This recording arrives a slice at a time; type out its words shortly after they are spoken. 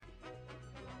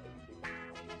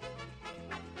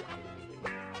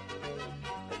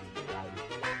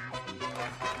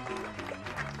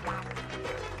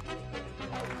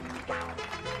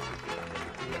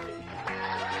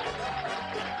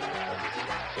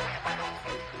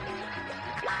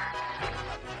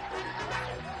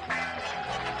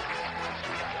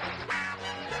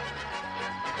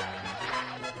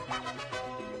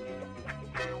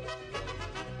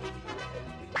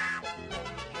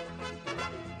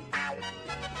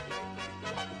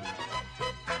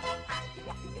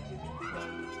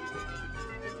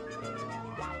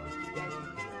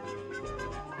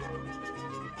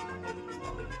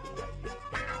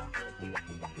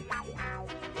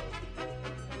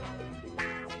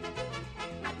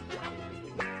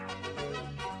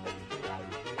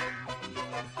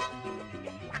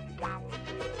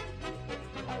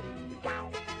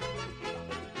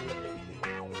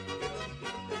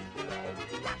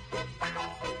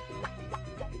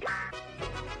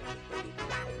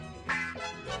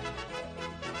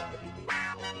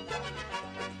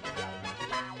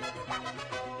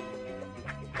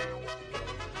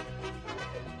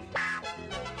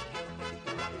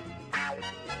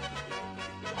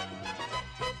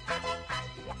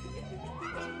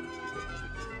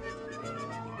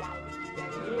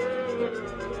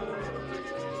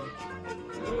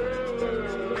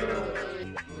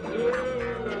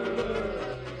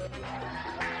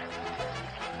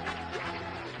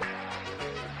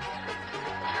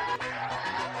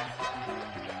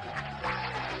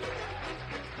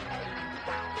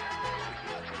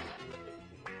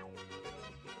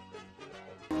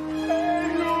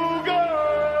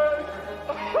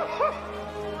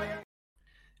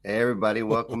everybody,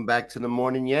 welcome back to the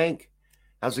Morning Yank.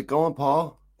 How's it going,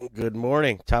 Paul? Good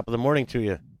morning. Top of the morning to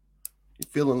you. You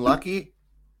feeling lucky?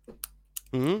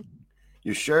 Hmm.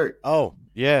 Your shirt. Oh,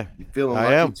 yeah. You feeling I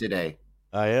lucky am. today?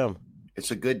 I am.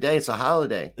 It's a good day. It's a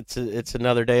holiday. It's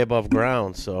another day above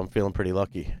ground, so I'm feeling pretty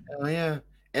lucky. Oh yeah.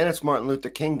 And it's Martin Luther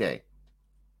King Day.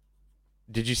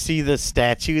 Did you see the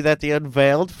statue that they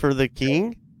unveiled for the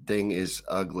king? Thing is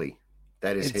ugly.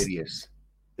 That is It's hideous.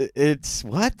 it's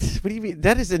what? What do you mean?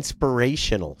 That is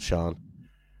inspirational, Shawn.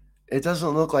 It doesn't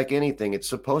look like anything. It's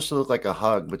supposed to look like a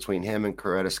hug between him and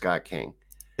Coretta Scott King.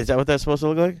 Is that what that's supposed to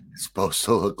look like? It's supposed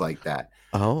to look like that.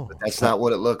 Oh, But that's not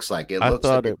what it looks like. It I looks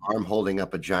like thought an it. arm holding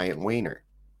up a giant wiener.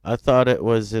 I thought it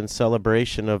was in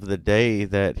celebration of the day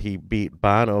that he beat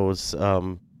Bono's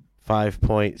 5.7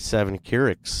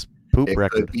 Keurig's poop It could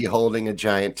record. be holding a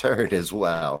giant turd as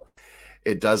well.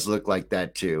 It does look like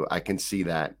that too. I can see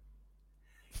that.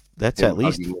 That's Him at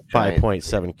least hugging a giant.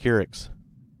 5.7 Keurig's.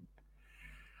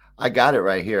 I got it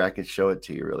right here. I can show it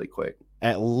to you really quick.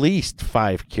 At least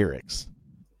 5 Keurig's.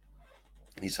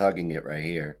 He's hugging it right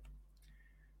here.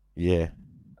 Yeah.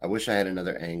 I wish I had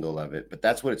another angle of it, but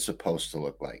that's what it's supposed to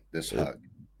look like, this hug.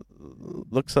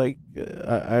 Looks like,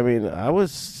 I mean, I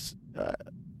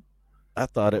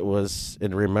thought it was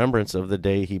in remembrance of the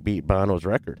day he beat Bono's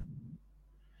record.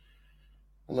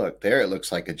 Look, there it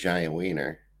looks like a giant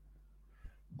wiener.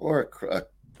 Or,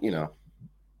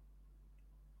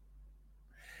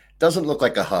 doesn't look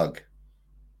like a hug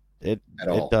It at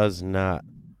all. it does not.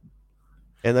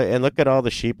 And look at all the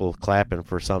sheeple clapping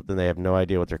for something they have no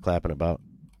idea what they're clapping about.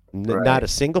 Right. Not a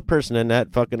single person in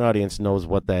that fucking audience knows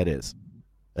what that is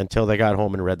until they got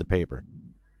home and read the paper.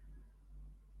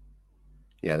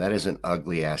 Yeah, that is an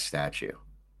ugly ass statue.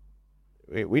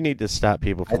 We need to stop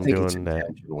people I from think it's doing that.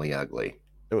 intentionally ugly.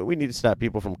 We need to stop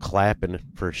people from clapping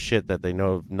for shit that they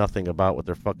know nothing about what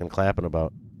they're fucking clapping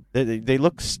about. They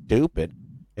look stupid,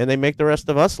 and they make the rest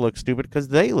of us look stupid because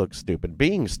they look stupid,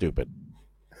 being stupid.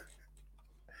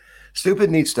 Stupid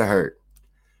needs to hurt.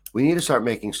 We need to start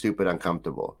making stupid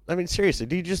uncomfortable. I mean, seriously,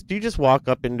 do you just walk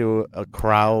up into a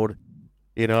crowd,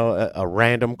 a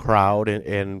random crowd,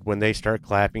 and when they start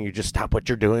clapping, you just stop what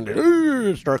you're doing,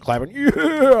 start clapping,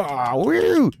 yeah,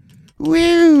 woo,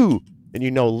 woo, and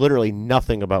you know literally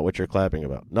nothing about what you're clapping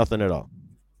about, nothing at all.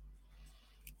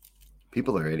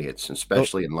 People are idiots,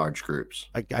 especially in large groups.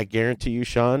 I guarantee you,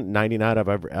 Shawn, 99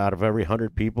 out of every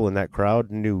 100 people in that crowd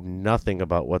knew nothing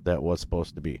about what that was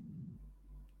supposed to be.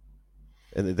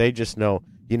 And they just know,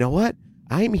 you know what?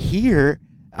 I'm here.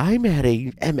 I'm at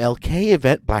a MLK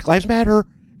event, Black Lives Matter,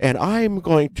 and I'm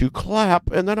going to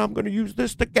clap, and then I'm going to use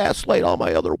this to gaslight all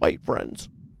my other white friends.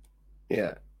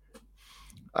 Yeah.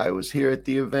 I was here at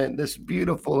the event, this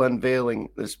beautiful unveiling,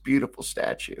 this beautiful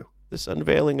statue. This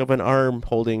unveiling of an arm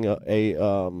holding a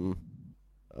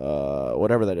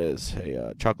whatever that is,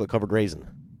 a chocolate-covered raisin.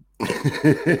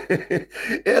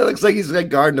 It looks like he's like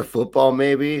guarding a football,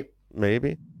 maybe.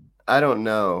 Maybe. I don't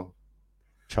know.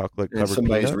 And Chocolate-covered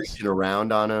somebody's peanuts. reaching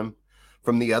around on him.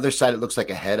 From the other side, it looks like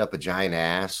a head up a giant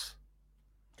ass.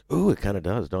 Ooh, it kind of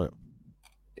does, don't it?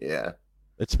 Yeah.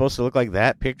 It's supposed to look like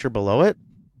that picture below it?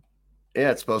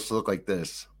 Yeah, it's supposed to look like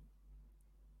this.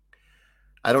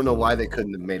 I don't know why they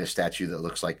couldn't have made a statue that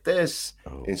looks like this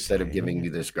instead of giving Okay.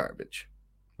 you this garbage.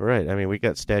 Right. I mean, we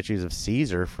got statues of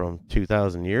Caesar from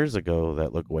 2,000 years ago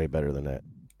that look way better than that.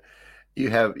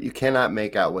 You cannot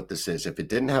make out what this is. If it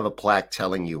didn't have a plaque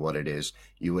telling you what it is,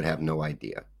 you would have no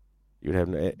idea. You'd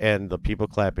have, and the people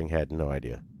clapping had no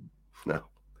idea.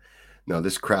 No,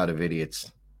 this crowd of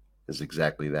idiots is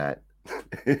exactly that.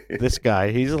 This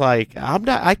guy, he's like, I'm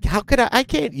not. How could I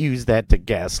can't use that to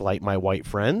gaslight my white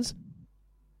friends.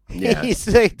 Yeah. He's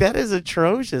like, that is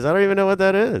atrocious. I don't even know what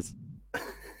that is.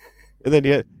 And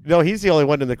then he's the only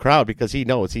one in the crowd because he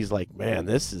knows. He's like, man,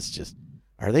 this is just.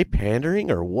 Are they pandering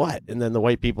or what? And then the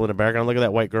white people in the background, look at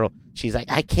that white girl. She's like,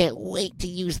 I can't wait to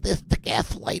use this to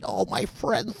gaslight all my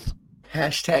friends.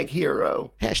 Hashtag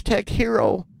hero. Hashtag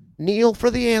hero. Kneel for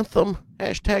the anthem.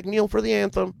 Hashtag kneel for the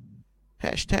anthem.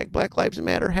 Hashtag Black Lives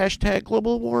Matter. Hashtag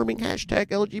global warming. Hashtag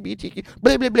LGBTQ.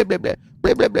 Blah, blah, blah, blah, blah.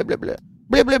 Blah, blah, blah, blah, blah.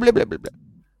 Blah, blah, blah, blah, blah, blah.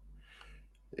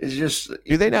 It's just.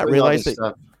 Do they not doing all realize this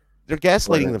that stuff. they're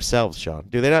gaslighting What? themselves, Shawn?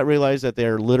 Do they not realize that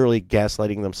they're literally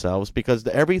gaslighting themselves? Because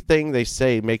everything they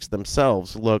say makes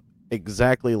themselves look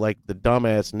exactly like the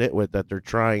dumbass nitwit that they're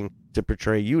trying to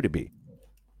portray you to be.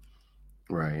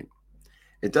 Right.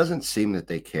 It doesn't seem that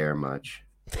they care much.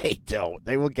 They don't.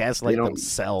 They will gaslight They don't-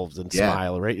 themselves and Yeah.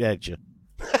 smile right at you.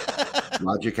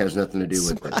 Logic has nothing to do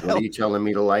with it. What Smile. are you telling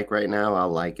me to like right now?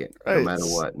 I'll like it, no Right. matter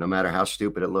what. No matter how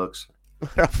stupid it looks.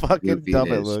 How fucking Goofy it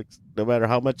dumb it is. looks. No matter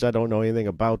how much I don't know anything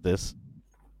about this.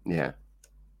 Yeah.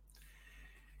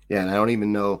 Yeah, and I don't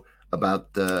even know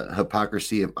about the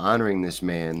hypocrisy of honoring this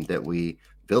man that we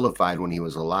vilified when he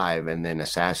was alive and then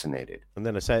assassinated. And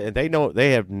then and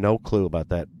they have no clue about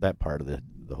that part of the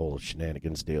whole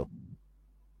shenanigans deal.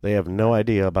 They have no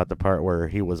idea about the part where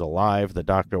he was alive. The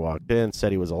doctor walked in,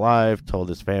 said he was alive, told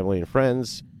his family and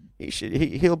friends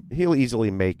he'll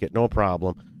easily make it, no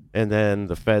problem. And then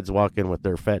the feds walk in with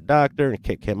their fed doctor and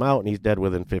kick him out, and he's dead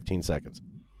within 15 seconds.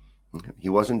 He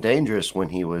wasn't dangerous when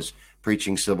he was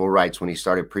preaching civil rights. When he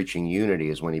started preaching unity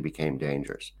is when he became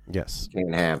dangerous. Yes. You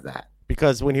can't have that.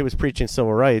 Because when he was preaching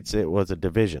civil rights, it was a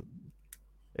division.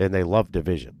 And they love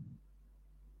division.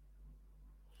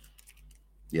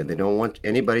 Yeah, they don't want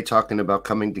anybody talking about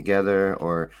coming together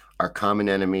or our common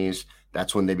enemies.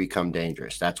 That's when they become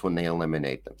dangerous. That's when they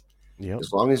eliminate them. Yep.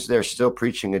 As long as they're still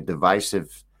preaching a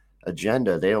divisive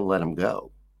agenda, they don't let them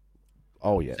go.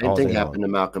 Oh, yeah. Same thing happened to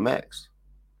Malcolm X.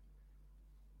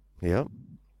 Yep.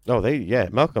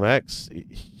 Malcolm X,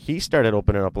 he started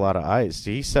opening up a lot of eyes.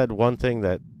 He said one thing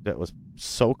that was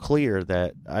so clear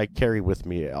that I carry with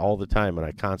me all the time, and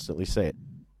I constantly say it,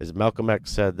 is Malcolm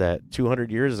X said that 200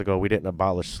 years ago we didn't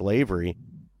abolish slavery.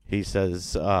 He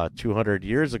says 200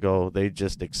 years ago they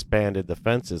just expanded the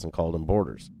fences and called them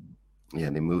borders. Yeah,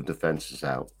 they moved the fences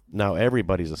out. Now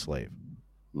everybody's a slave.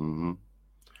 Mm-hmm.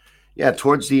 Yeah,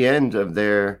 towards the end of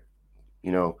their,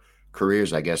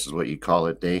 careers, I guess is what you call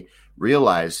it, they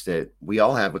realized that we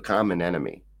all have a common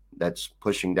enemy that's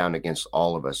pushing down against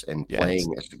all of us and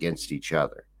playing us against each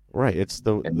other. Right. That's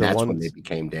when they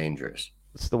became dangerous.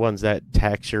 It's the ones that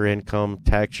tax your income,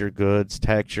 tax your goods,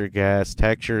 tax your gas,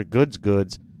 tax your goods,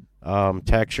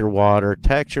 tax your water,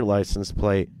 tax your license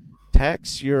plate,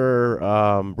 tax your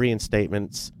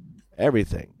reinstatements,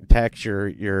 everything. Tax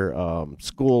your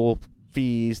school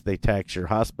fees. They tax your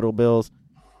hospital bills.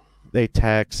 They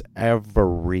tax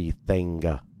everything.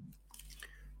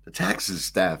 The tax is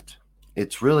theft.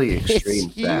 It's really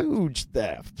extreme it's huge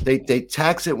theft. They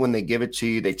tax it when they give it to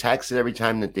you. They tax it every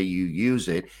time that you use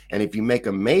it. And if you make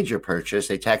a major purchase,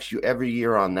 they tax you every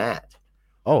year on that.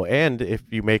 Oh, and if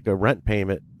you make a rent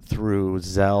payment through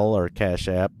Zelle or Cash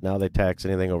App, now they tax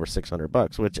anything over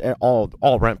 $600, which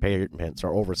all rent payments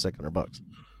are over $600.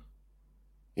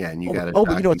 Yeah, and you got to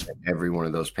document every one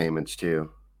of those payments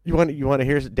too. You want to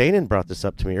hear? Danon brought this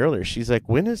up to me earlier. She's like,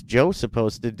 "When is Joe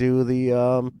supposed to do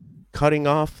the cutting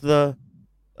off the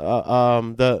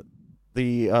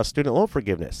student loan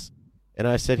forgiveness?" And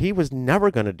I said he was never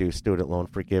going to do student loan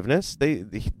forgiveness.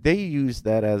 They use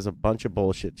that as a bunch of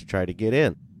bullshit to try to get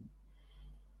in.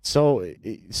 So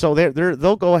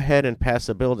they'll go ahead and pass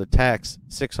a bill to tax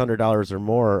 $600 or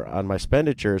more on my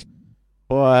expenditures,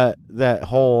 but that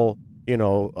whole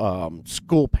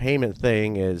school payment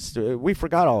thing is, we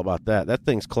forgot all about that. That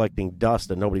thing's collecting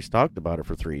dust and nobody's talked about it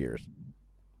for 3 years.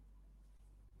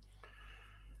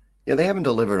 Yeah, they haven't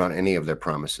delivered on any of their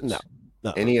promises.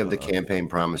 No, any of the campaign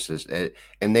promises.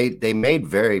 And they made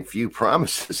very few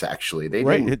promises, actually. They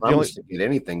didn't promise to get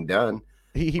anything done.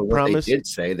 He promised. They did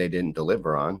say they didn't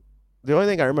deliver on. The only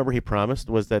thing I remember he promised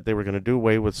was that they were going to do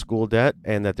away with school debt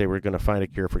and that they were going to find a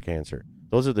cure for cancer.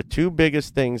 Those are the two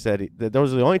biggest things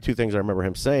those are the only two things I remember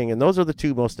him saying, and those are the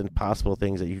two most impossible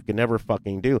things that you can never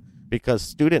fucking do, because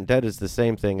student debt is the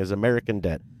same thing as American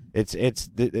debt.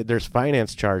 There's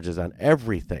finance charges on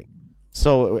everything.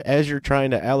 So as you're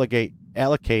trying to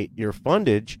allocate your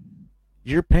fundage,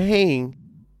 you're paying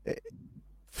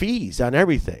fees on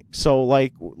everything. So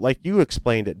like you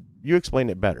explained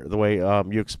it better, the way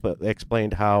you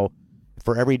explained how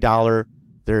for every dollar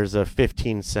there's a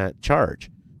 15-cent charge.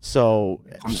 So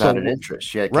it comes out of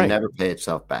interest. Yeah, it can never pay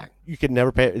itself back. You can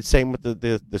never pay it. Same with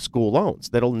the school loans.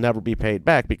 That'll never be paid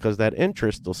back because that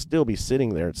interest will still be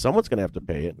sitting there. Someone's going to have to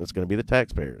pay it, and it's going to be the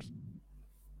taxpayers.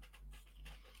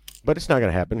 But it's not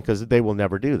going to happen because they will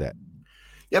never do that.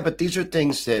 Yeah, but these are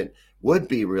things that would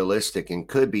be realistic and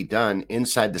could be done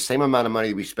inside the same amount of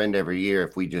money we spend every year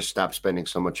if we just stop spending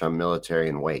so much on military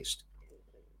and waste.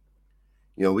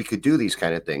 We could do these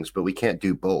kind of things, but we can't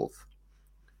do both.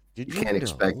 You can't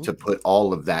expect to put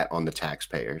all of that on the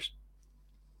taxpayers.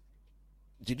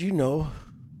 Did you know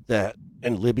that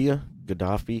in Libya,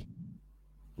 Gaddafi's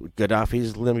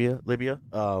Libya,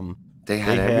 they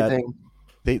had everything?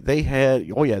 They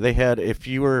had, if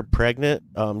you were pregnant,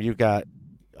 you got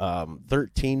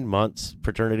 13 months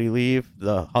paternity leave.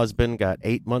 The husband got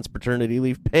 8 months paternity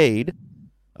leave paid.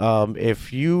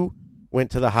 If you went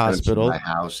to the hospital, buy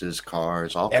houses,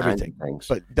 cars, everything. Kinds of things.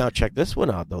 But now check this one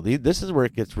out, though. This is where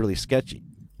it gets really sketchy.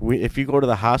 If you go to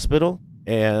the hospital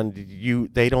and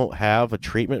they don't have a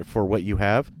treatment for what you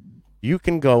have, you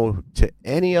can go to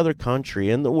any other country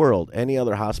in the world, any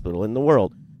other hospital in the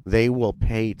world. they will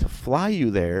pay to fly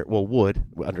you there. Well, would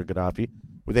under Gaddafi,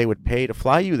 they would pay to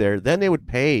fly you there. Then they would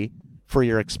pay for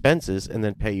your expenses and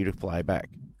then pay you to fly back.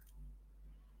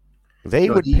 They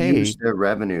No, would he pay. used their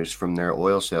revenues from their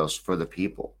oil sales for the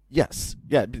people. Yes,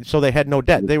 yeah. So they had no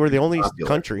debt. They were the only Popular.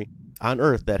 country on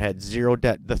earth that had zero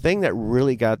debt. The thing that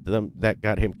really got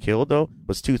him killed though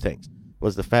was two things: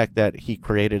 was the fact that he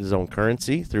created his own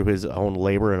currency through his own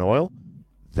labor and oil.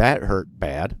 That hurt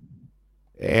bad,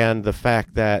 and the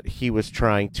fact that he was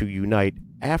trying to unite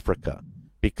Africa,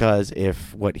 because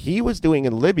if what he was doing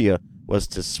in Libya was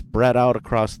to spread out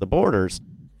across the borders,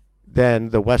 then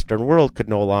the Western world could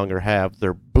no longer have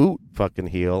their boot fucking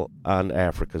heel on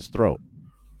Africa's throat.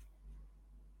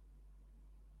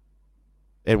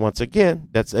 And once again,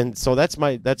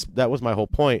 that was my whole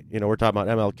point. You know, we're talking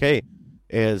about MLK,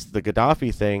 is the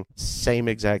Gaddafi thing, same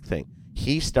exact thing.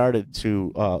 He started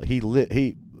to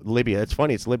Libya. It's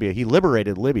funny, it's Libya. He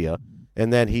liberated Libya,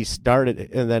 and then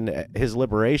his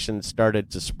liberation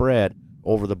started to spread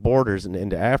over the borders and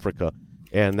into Africa,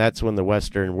 and that's when the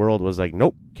Western world was like,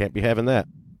 nope, can't be having that.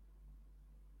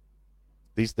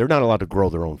 They're not allowed to grow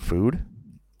their own food.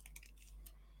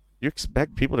 You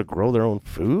expect people to grow their own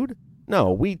food?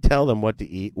 No, we tell them what to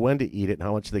eat, when to eat it, and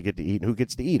how much they get to eat, and who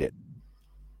gets to eat it.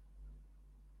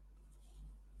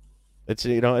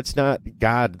 It's not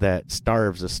God that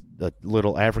starves a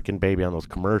little African baby on those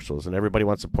commercials, and everybody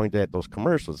wants to point at those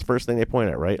commercials. The first thing they point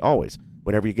at, right? Always.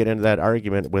 Whenever you get into that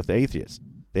argument with atheists,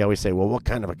 they always say, well, what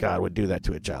kind of a God would do that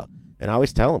to a child? And I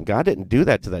always tell them, God didn't do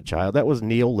that to that child. That was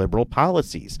neoliberal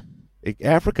policies.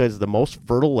 Africa is the most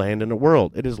fertile land in the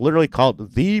world. It is literally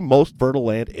called the most fertile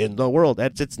land in the world.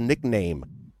 That's its nickname.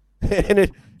 and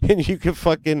you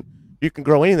can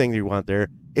grow anything you want there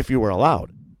if you were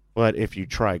allowed. But if you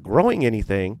try growing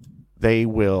anything, they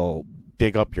will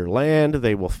dig up your land.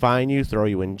 They will fine you, throw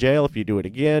you in jail. If you do it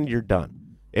again, you're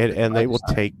done. And they will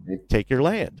take your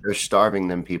land. They're starving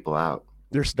them people out.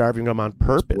 They're starving them on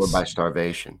purpose. Or by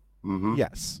starvation. Mm-hmm.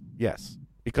 Yes.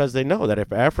 Because they know that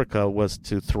if Africa was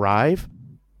to thrive,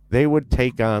 they would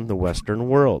take on the Western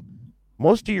world.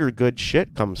 Most of your good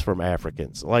shit comes from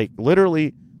Africans. Like,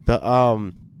 literally,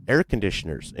 the air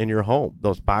conditioners in your home,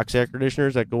 those box air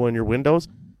conditioners that go in your windows,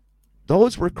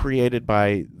 those were created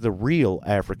by the real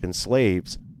African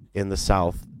slaves in the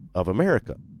South of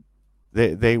America.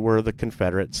 They were the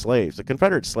Confederate slaves. The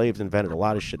Confederate slaves invented a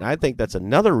lot of shit. And I think that's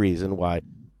another reason why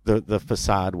the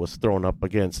facade was thrown up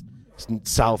against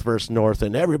South versus North,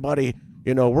 and everybody,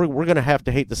 we're going to have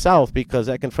to hate the South because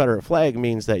that Confederate flag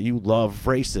means that you love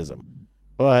racism.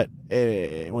 But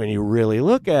when you really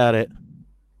look at it,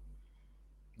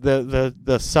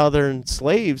 the Southern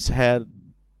slaves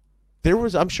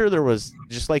I'm sure there was,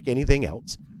 just like anything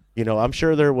else, I'm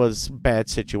sure there was bad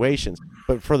situations,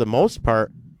 but for the most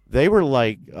part, they were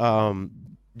like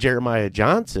Jeremiah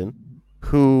Johnson,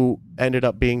 who ended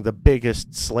up being the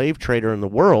biggest slave trader in the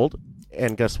world.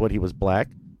 And guess what? He was black,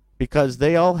 because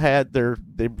they all had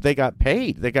they got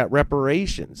paid. They got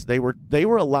reparations. They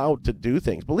were allowed to do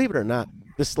things. Believe it or not,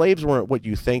 the slaves weren't what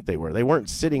you think they were. They weren't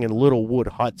sitting in little wood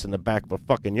huts in the back of a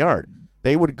fucking yard.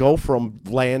 They would go from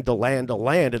land to land to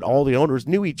land, and all the owners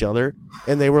knew each other,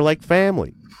 and they were like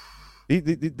family.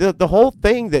 The whole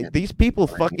thing that these people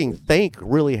fucking think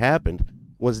really happened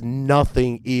was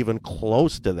nothing even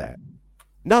close to that.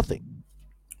 Nothing.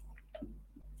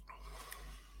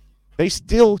 They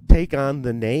still take on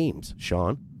the names,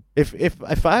 Shawn.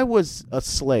 If I was a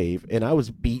slave and I was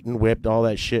beaten, whipped, all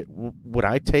that shit, would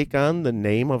I take on the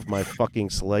name of my fucking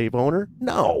slave owner?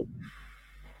 No.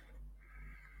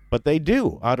 But they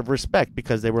do, out of respect,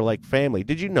 because they were like family.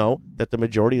 Did you know that the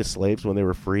majority of slaves, when they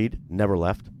were freed, never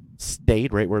left?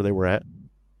 Stayed right where they were at?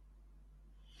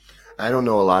 I don't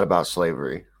know a lot about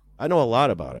slavery. I know a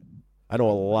lot about it.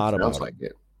 Sounds like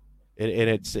it. And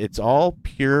it's all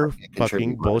pure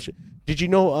fucking bullshit. Did you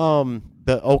know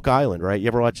the Oak Island, right? You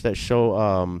ever watch that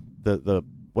show, the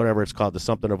whatever it's called, the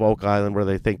something of Oak Island, where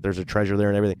they think there's a treasure there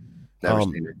and everything? Never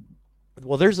seen it.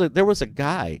 Well, there was a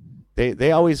guy.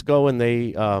 They always go and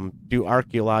they do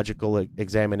archaeological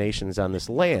examinations on this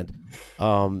land.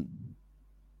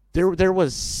 There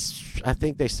was, I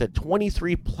think they said,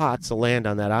 23 plots of land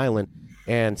on that island,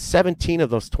 and 17 of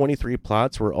those 23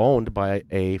 plots were owned by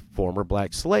a former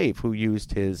black slave who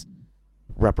used his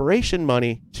reparation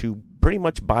money to pretty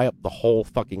much buy up the whole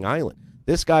fucking island.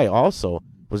 This guy also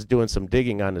was doing some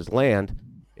digging on his land,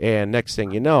 and next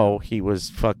thing you know, he was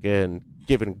fucking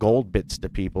giving gold bits to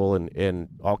people and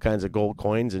all kinds of gold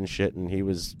coins and shit, and he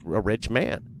was a rich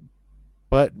man.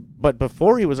 But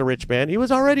before he was a rich man, he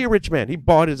was already a rich man. He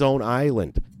bought his own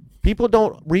island. People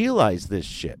don't realize this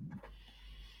shit.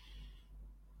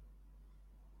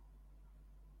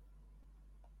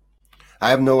 I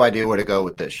have no idea where to go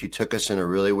with this. You took us in a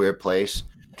really weird place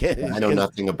that I know Because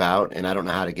nothing about, and I don't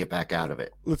know how to get back out of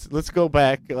it. let's go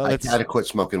back. I got to quit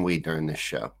smoking weed during this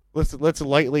show. Let's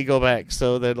lightly go back.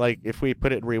 So that, like, if we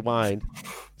put it in rewind,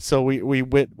 so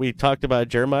we talked about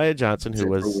Jeremiah Johnson,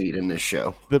 who Except for was weed in this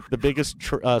show. the biggest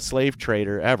slave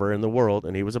trader ever in the world,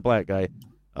 and he was a black guy.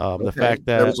 The Okay. fact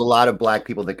There that was a lot of black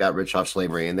people that got rich off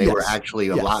slavery, and they were yes, actually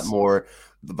a lot yes, more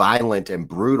violent and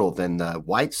brutal than the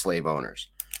white slave owners.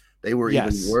 They were even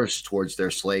yes, worse towards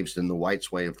their slaves than the white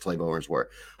slave owners were.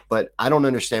 But I don't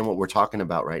understand what we're talking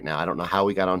about right now. I don't know how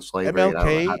we got on slavery, and I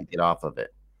don't know how MLK, to get off of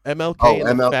it. MLK, Oh,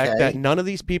 and the fact that MLK. none of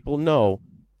these people know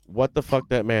what the fuck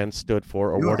that man stood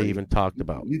for or You what are he even talked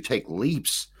about. you take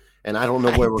leaps, and I don't know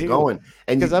I where we're do, going.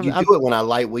 And because you do it when I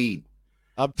light weed.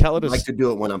 I'm telling I like us to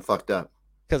do it when I'm fucked up.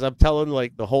 because I'm telling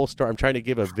like the whole story. I'm trying to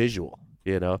give a visual,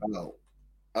 you know. Oh,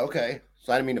 okay.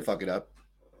 So I didn't mean to fuck it up.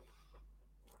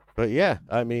 But yeah,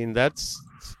 I mean that's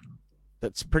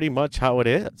pretty much how it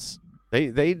is.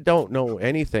 They don't know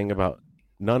anything about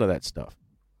none of that stuff.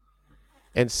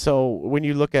 And so when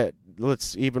you look at,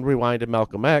 let's even rewind to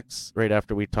Malcolm X right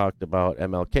after we talked about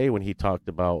MLK, when he talked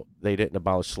about they didn't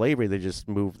abolish slavery, they just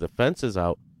moved the fences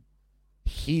out.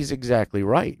 He's exactly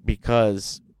right,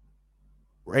 because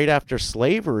right after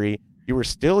slavery, you were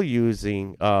still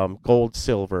using gold,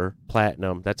 silver,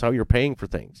 platinum. That's how you're paying for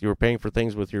things. You were paying for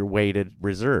things with your weighted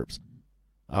reserves.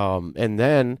 And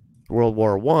then World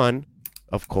War One,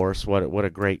 of course, what a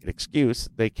great excuse.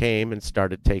 They came and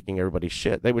started taking everybody's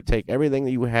shit. They would take everything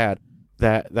that you had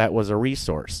that was a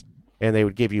resource, and they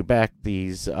would give you back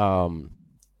these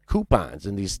coupons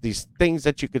and these things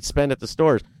that you could spend at the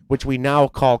stores, which we now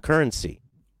call currency.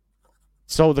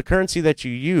 So the currency that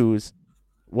you use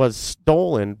was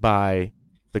stolen by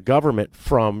the government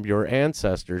from your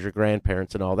ancestors, your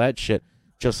grandparents, and all that shit,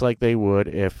 just like they would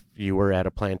if you were at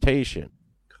a plantation.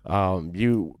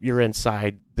 You're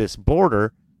inside this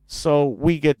border, so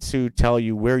we get to tell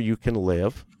you where you can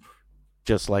live,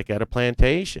 just like at a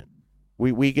plantation.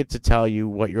 We get to tell you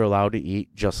what you're allowed to eat,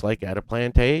 just like at a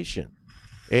plantation.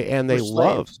 And We're they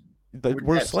love slaves. that We're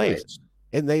we're dead slaves, slaves.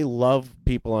 and they love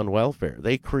people on welfare.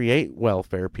 They create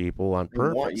welfare people on They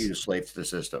want you purpose. to slave to the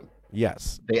system.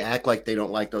 Yes, They act like they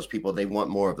don't like those people. They want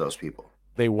more of those people.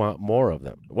 they want more of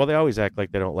them. Well, they always act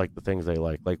like they don't like the things they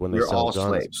like when they We're sell all guns.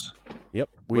 slaves. Yep,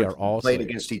 we We're are all played slaves.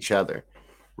 against each other.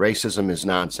 Racism is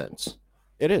nonsense.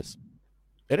 It is.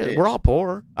 It It is. We're is. all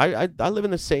poor. I live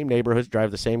in the same neighborhoods,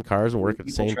 drive the same cars, and When work at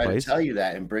the people same try to place. tell you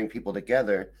that and bring people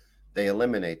together, they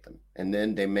eliminate them. And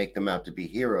then they make them out to be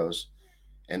heroes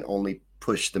and only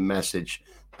push the message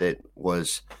that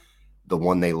was the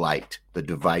one they liked, the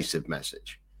divisive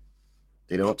message.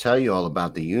 They don't tell you all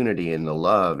about the unity and the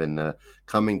love and the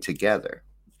coming together.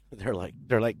 They're like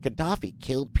Gaddafi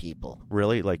killed people.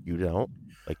 Really? Like you don't?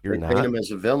 Like you're They paint not? him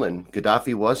as a villain.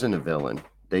 Gaddafi wasn't a villain.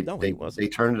 They No, he they wasn't. they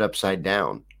turned it upside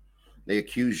down. They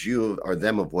accuse you or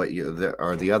them of what you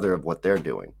or the other of what they're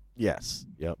doing. Yes.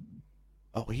 Yep.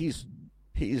 Oh, he's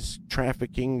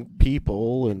trafficking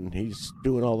people and he's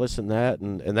doing all this and that,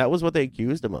 and that was what they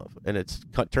accused him of. And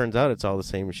turns out it's all the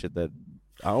same shit that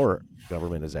our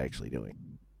government is actually doing.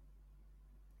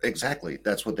 Exactly.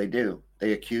 That's what they do.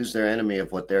 They accuse their enemy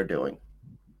of what they're doing.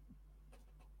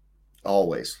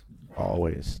 Always.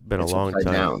 Always been a It's long upside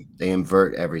time. down. They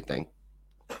invert everything.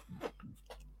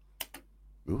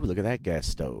 Ooh, look at that gas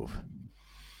stove.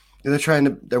 They're trying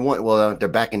to. They're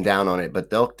backing down on it, but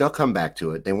they'll come back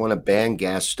to it. They want to ban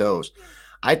gas stoves.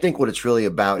 I think what it's really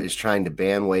about is trying to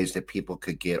ban ways that people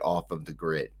could get off of the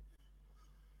grid,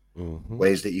 Hmm.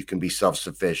 ways that you can be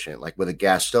self-sufficient. Like with a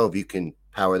gas stove, you can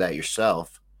power that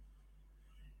yourself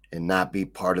and not be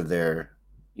part of their.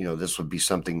 This would be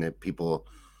something that people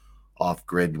off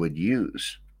grid would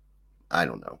use. I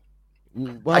don't know.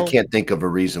 I Well, can't think of a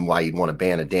reason why you'd want to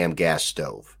ban a damn gas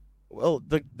stove.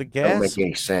 the It don't make gas,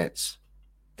 any sense.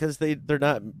 because they're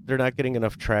not getting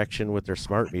enough traction with their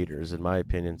smart meters, in my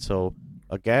opinion. So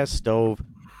a gas stove,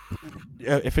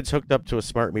 if it's hooked up to a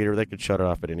smart meter, they could shut it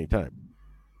off at any time.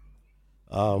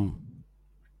 Um,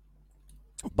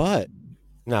 but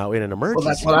now in an Well,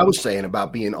 that's what I emergency, was saying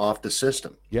about being off the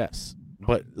system. yes.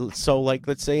 But so, like,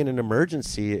 let's say in an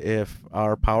emergency, if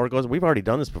our power goes, we've already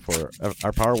done this before.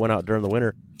 Our power went out during the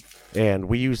winter, and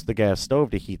we used the gas stove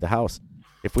to heat the house.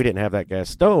 If we didn't have that gas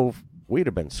stove, we'd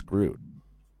have been screwed.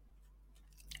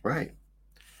 Right.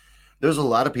 There's a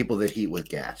lot of people that heat with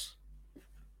gas.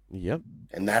 Yep.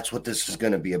 And that's what this is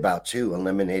going to be about too,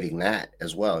 eliminating that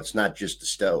as well. It's not just the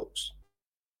stoves.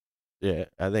 Yeah,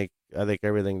 I think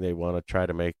everything they want to try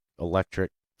to make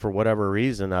electric for whatever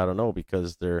reason, I don't know,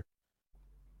 because their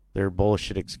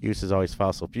bullshit excuse is always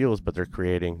fossil fuels, but they're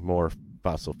creating more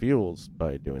fossil fuels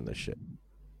by doing this shit.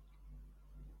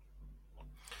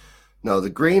 No, the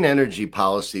green energy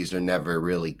policies are never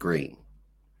really green.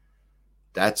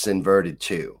 That's inverted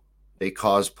too. They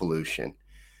cause pollution.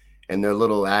 And their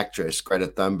little actress, Greta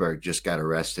Thunberg, just got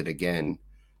arrested again,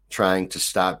 trying to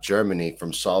stop Germany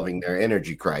from solving their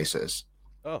energy crisis.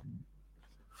 Oh,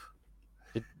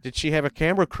 did she have a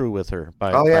camera crew with her Oh,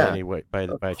 by yeah, any way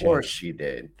of by course chance? she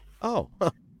did. Oh,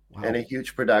 huh. And Wow. a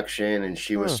huge production, and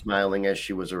she was Huh. smiling as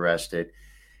she was arrested.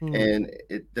 Hmm. And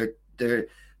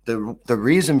the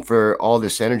reason for all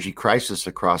this energy crisis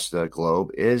across the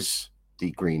globe is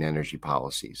the green energy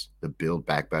policies, the build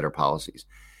back better policies.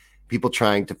 People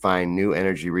trying to find new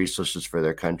energy resources for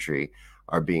their country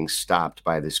are being stopped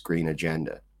by this green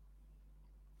agenda.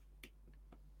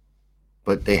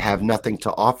 But they have nothing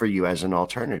to offer you as an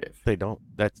alternative. They don't.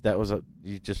 That was a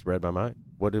you just read my mind.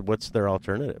 What's their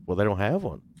alternative? Well, they don't have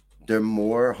one. They're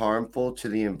more harmful to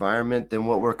the environment than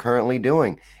what we're currently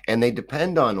doing. And they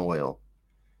depend on oil.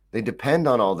 They depend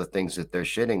on all the things that they're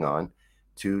shitting on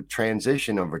to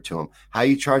transition over to them. How are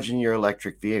you charging your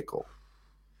electric vehicle?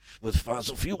 With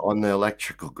fossil fuel. On the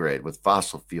electrical grid with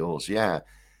fossil fuels. Yeah.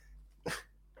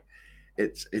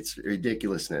 It's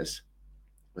ridiculousness.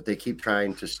 But they keep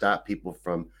trying to stop people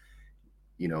from,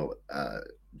 you know,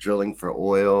 drilling for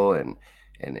oil and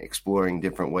exploring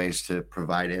different ways to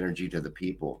provide energy to the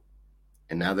people.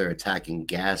 And now they're attacking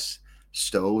gas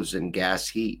stoves and gas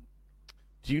heat.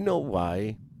 Do you know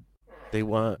why they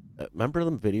want? Remember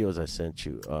them videos I sent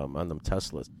you on them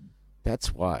Teslas?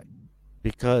 That's why.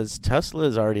 Because Tesla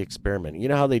is already experimenting. You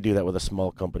know how they do that with a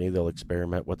small company? They'll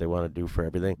experiment what they want to do for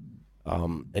everything.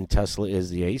 And Tesla is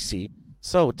the AC.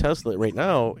 So Tesla right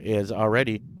now is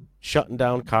already shutting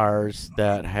down cars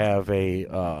that have a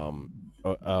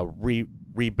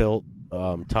rebuilt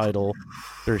title.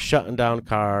 They're shutting down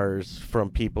cars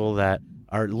from people that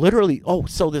are literally. Oh,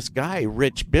 so this guy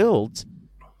Rich Builds,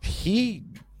 he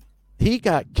he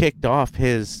got kicked off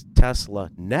his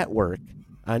Tesla network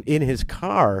in his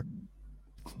car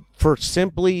for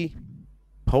simply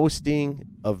posting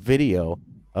a video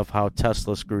of how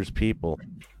Tesla screws people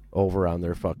over on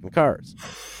their fucking cars.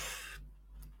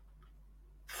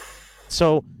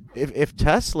 So if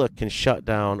Tesla can shut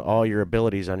down all your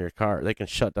abilities on your car, they can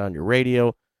shut down your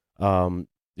radio,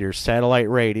 your satellite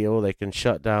radio. They can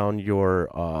shut down your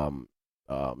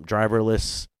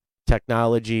driverless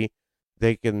technology.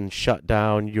 They can shut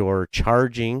down your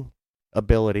charging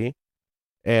ability,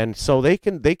 and so they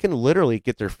can literally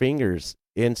get their fingers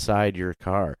inside your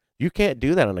car. You can't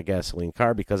do that on a gasoline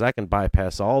car because I can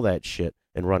bypass all that shit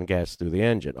and run gas through the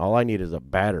engine. All I need is a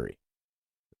battery.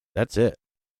 That's it.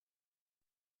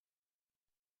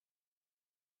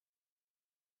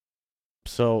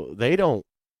 So they don't,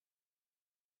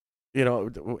 you know,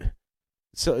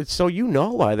 so you know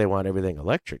why they want everything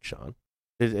electric, Shawn.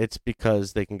 It's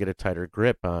because they can get a tighter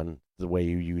grip on the way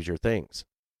you use your things.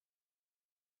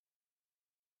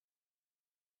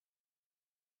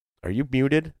 Are you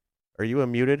muted? Are you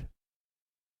unmuted?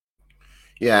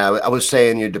 Yeah, I was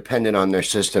saying you're dependent on their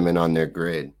system and on their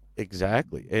grid.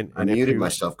 Exactly. I And if muted you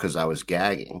myself because I was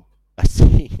gagging. I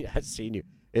seen you.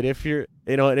 And if you're,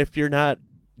 and if you're not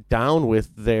down with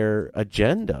their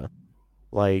agenda,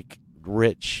 like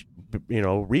rich,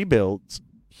 rebuilds,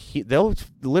 they'll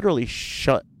literally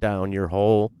shut down your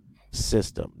whole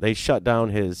system. They shut down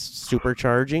his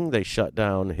supercharging. They shut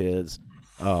down his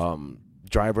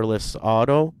driverless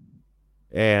auto,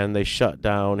 and they shut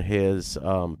down his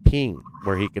ping,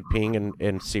 where he could ping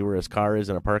and see where his car is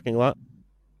in a parking lot.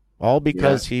 All Yeah,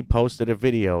 because he posted a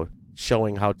video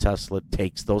showing how Tesla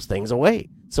takes those things away.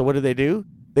 So what did they do?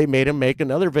 They made him make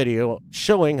another video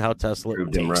showing how Tesla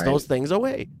proved him takes right. those things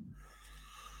away.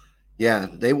 Yeah,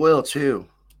 they will too.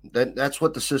 That's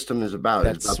what the system is about.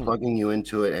 It's That's about plugging you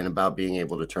into it and about being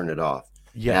able to turn it off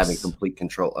and having yes, complete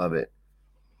control of it.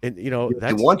 and They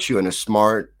that's want you in a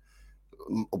smart,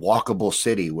 walkable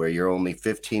city where you're only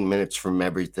 15 minutes from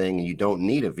everything and you don't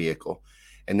need a vehicle.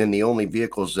 And then the only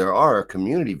vehicles there are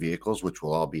community vehicles, which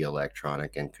will all be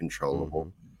electronic and mm-hmm.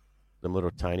 controllable. Them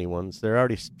little tiny ones. They're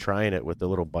already trying it with the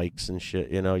little bikes and shit.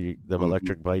 Them Mhm.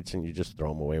 electric bikes, and you just throw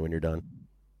them away when you're done.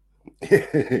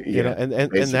 Yeah,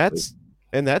 And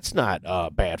basically. that's not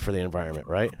bad for the environment,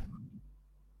 right?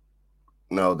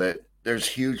 No, that there's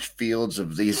huge fields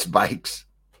of these bikes.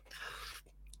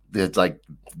 It's like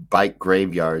bike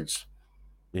graveyards.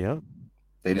 Yeah,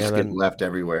 They and just get then left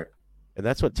everywhere. and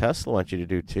that's what Tesla wants you to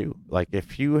do too. Like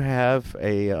if you have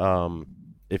a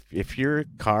if your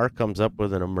car comes up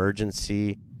with an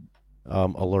emergency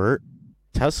alert,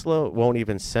 Tesla won't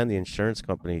even send the insurance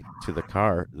company to the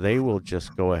car. They will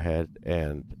just go ahead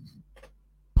and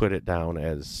put it down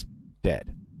as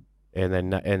dead.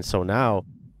 And so now,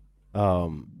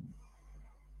 um,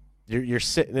 you're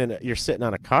sitting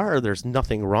on a car. There's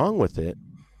nothing wrong with it,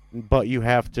 but you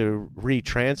have to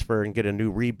retransfer and get a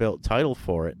new rebuilt title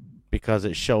for it because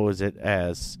it shows it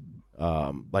as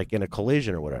like in a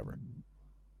collision or whatever.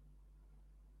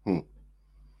 Hmm.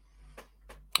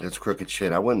 That's crooked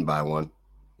shit. I wouldn't buy one.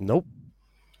 Nope. I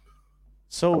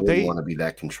So wouldn't want to be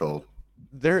that controlled.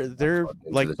 they're Into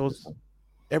like the those system.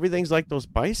 everything's like those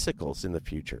bicycles in the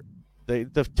future.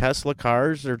 The Tesla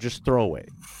cars are just throwaway.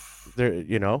 They're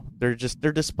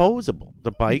disposable. The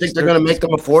You think bikes, they're going to make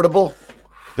them affordable?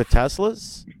 the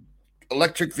Teslas.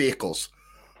 Electric vehicles.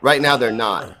 Right now, they're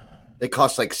not. They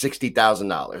cost like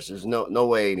 $60,000. There's no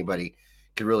way anybody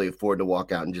could really afford to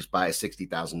walk out and just buy a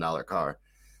 $60,000 car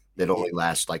that only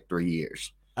lasts like 3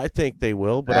 years. I think they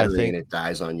will, but I Battery and think it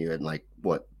dies on you in like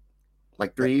what,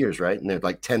 like 3 years, right? And they're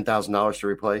like $10,000 to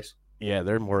replace. yeah,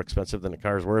 they're more expensive than a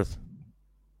car's worth.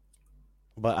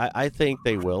 But I think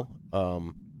they will.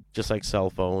 Just like cell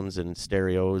phones and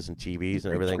stereos and TVs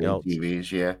and everything else.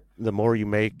 TVs, yeah. The more you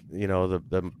make,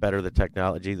 the better the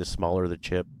technology, the smaller the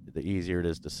chip, the easier it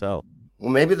is to sell.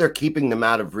 Well, maybe they're keeping them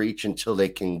out of reach until they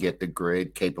can get the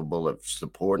grid capable of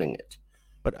supporting it.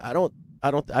 But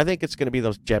I think it's going to be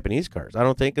those Japanese cars. I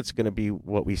don't think it's going to be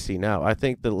what we see now. I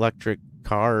think the electric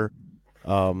car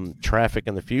traffic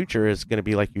in the future is going to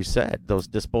be like you said, those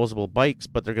disposable bikes,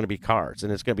 but they're going to be cars,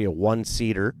 and it's going to be a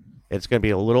one-seater. It's going to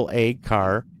be a little egg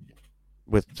car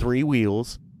with 3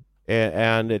 wheels,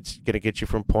 and it's going to get you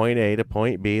from point A to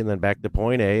point B and then back to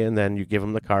point A, and then you give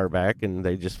them the car back, and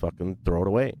they just fucking throw it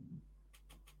away.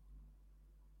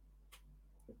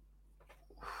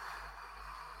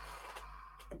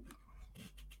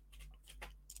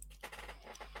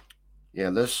 Yeah,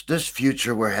 this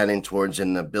future we're heading towards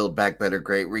in the Build Back Better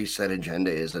Great Reset agenda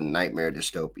is a nightmare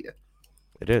dystopia.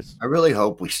 It is. I really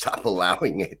hope we stop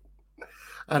allowing it.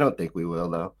 I don't think we will,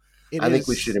 though. I think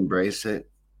we should embrace it.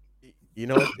 You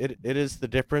know, it is the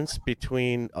difference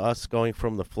between us going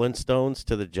from the Flintstones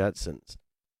to the Jetsons,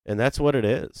 and that's what it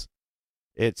is.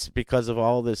 It's because of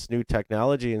all this new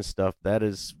technology and stuff. That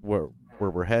is where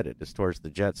we're headed, is towards the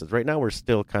Jetsons. Right now, we're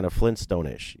still kind of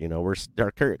Flintstone-ish. You know,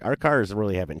 our cars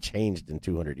really haven't changed in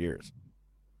 200 years.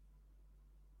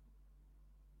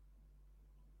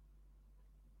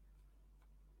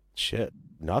 Shit,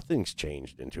 nothing's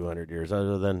changed in 200 years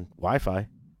other than Wi-Fi.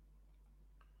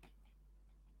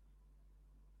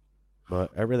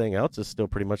 But everything else is still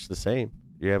pretty much the same.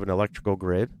 You have an electrical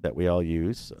grid that we all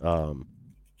use, a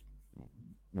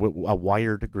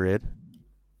wired grid.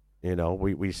 You know,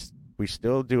 we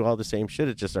still do all the same shit.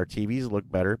 It's just our TVs look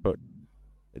better, but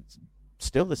it's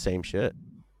still the same shit.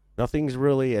 Nothing's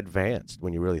really advanced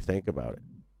when you really think about it.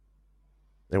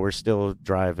 And we're still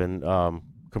driving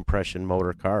compression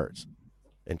motor cars,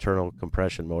 internal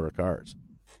compression motor cars.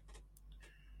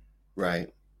 Right.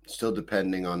 Still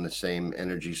depending on the same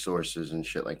energy sources and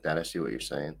shit like that. I see what you're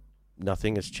saying.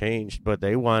 Nothing has changed, but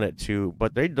they want it to,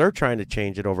 but they're trying to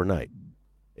change it overnight.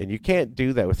 And you can't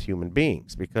do that with human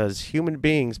beings because human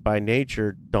beings by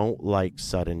nature don't like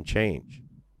sudden change.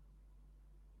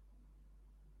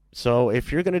 So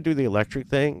if you're going to do the electric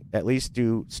thing, at least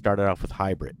start it off with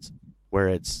hybrids where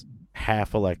it's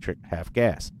half electric, half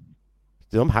gas.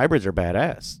 Them hybrids are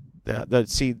badass.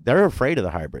 See, they're afraid of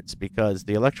the hybrids because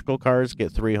the electrical cars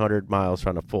get 300 miles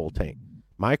on a full tank.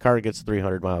 My car gets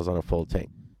 300 miles on a full tank.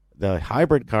 The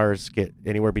hybrid cars get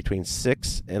anywhere between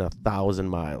 6 and 1,000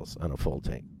 miles on a full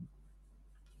tank.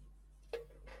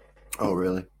 Oh,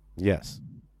 really? Yes.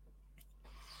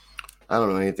 I don't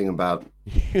know anything about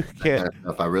You that can't. kind of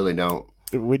stuff. I really don't.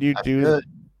 When you I do, should.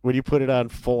 when you put it on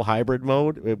full hybrid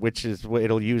mode, which is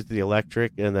it'll use the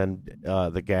electric and then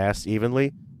the gas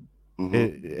evenly.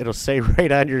 Mhm. It'll say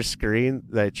right on your screen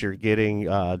that you're getting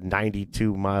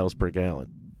 92 miles per gallon.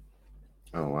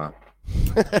 Oh, wow.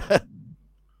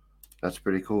 That's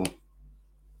pretty cool.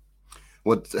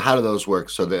 How do those work?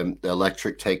 So the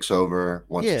electric takes over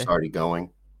once Yeah. it's already going.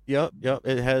 Yep.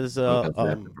 It has So it doesn't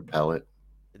have to propel it.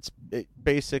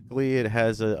 basically it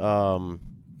has a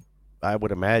I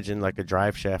would imagine like a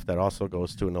drive shaft that also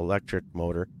goes to an electric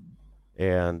motor,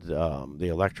 and the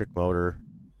electric motor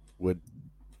would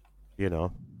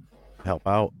help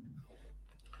out.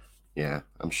 Yeah,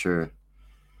 I'm sure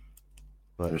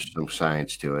But there's some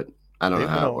science to it. I don't know they've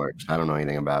been how it out. works. I don't know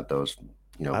anything about those,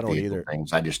 I don't vehicle either.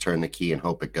 things. I just turn the key and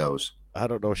hope it goes. I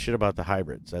don't know shit about the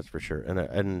hybrids, that's for sure.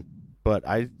 But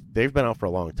they've been out for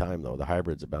a long time though. The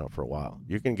hybrids have been out for a while.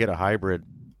 You can get a hybrid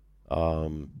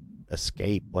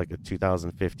Escape, like a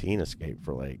 2015 Escape,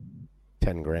 for like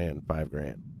 10 grand, 5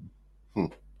 grand.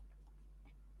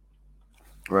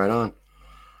 Right on.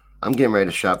 I'm getting ready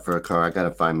to shop for a car. I got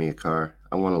to find me a car.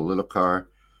 I want a little car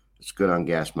that's good on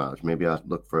gas mileage. Maybe I'll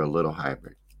look for a little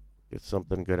hybrid. Get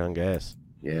something good on gas.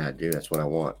 Yeah, I do. That's what I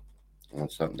want. I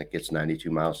want something that gets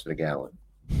 92 miles to the gallon.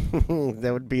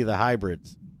 That would be the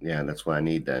hybrids. Yeah, that's what I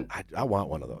need then. I want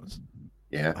one of those.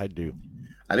 Yeah, I do.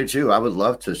 I do too. I would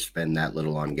love to spend that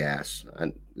little on gas.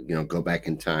 And go back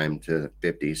in time to the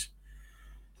 50s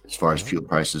as far as fuel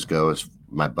prices go. As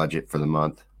my budget for the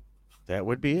month. That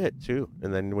would be it too.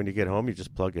 And then when you get home, you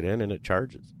just plug it in and it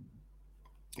charges.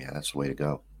 Yeah, that's the way to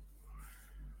go.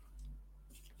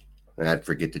 And I'd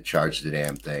forget to charge the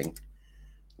damn thing.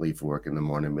 Leave for work in the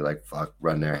morning and be like, fuck,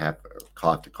 run there, have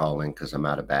to call in because I'm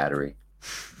out of battery.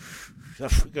 I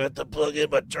forgot to plug in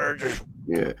my charger.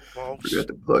 Yeah, forgot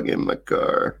to plug in my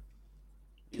car.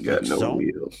 You got no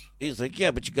wheels. He's like,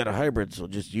 yeah, but you got a hybrid, so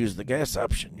just use the gas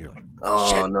option. You're like, oh,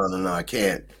 shit. No, I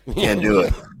can't. Can't do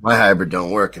it. My hybrid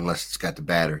don't work unless it's got the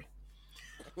battery.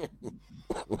 I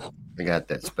got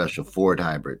that special Ford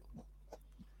hybrid.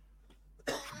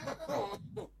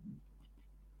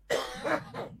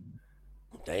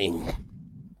 Dang.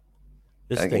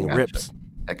 This thing rips.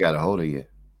 I got a hold of you.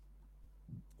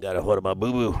 Got a hold of my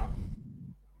boo-boo.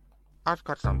 I've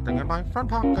got something in my front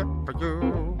pocket for you.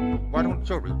 Why don't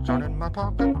you reach on in my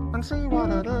pocket and see what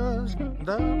it is?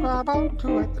 Then grab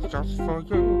onto it, it's just for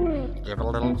you. Give it a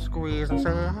little squeeze and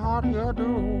say, how do you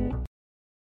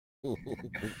do?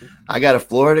 I got a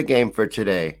Florida game for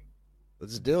today.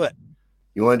 Let's do it.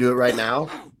 You want to do it right now?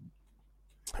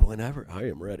 Whenever. I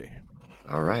am ready.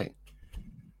 All right.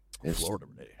 It's Florida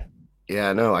ready.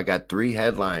 Yeah, I know. I got 3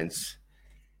 headlines.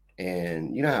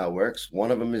 And you know how it works.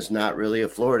 One of them is not really a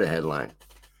Florida headline.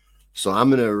 So I'm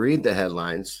going to read the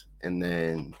headlines, and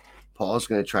then Paul's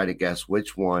going to try to guess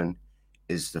which one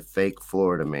is the fake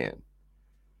Florida man.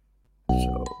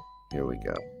 So here we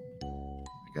go.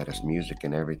 I got us music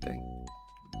and everything.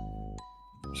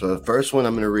 So the first one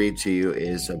I'm going to read to you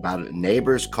is about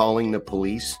neighbors calling the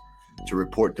police to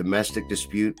report domestic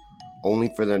dispute,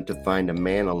 only for them to find a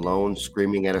man alone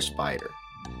screaming at a spider.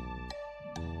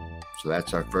 So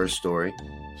that's our first story.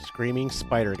 Screaming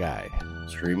spider guy.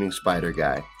 Screaming spider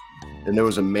guy. Then there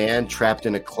was a man trapped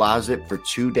in a closet for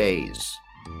 2 days.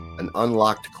 An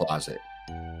unlocked closet.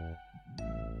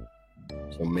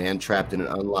 So man trapped in an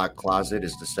unlocked closet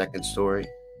is the second story.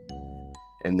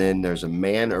 And then there's a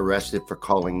man arrested for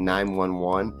calling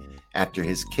 911 after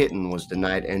his kitten was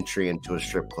denied entry into a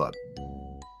strip club.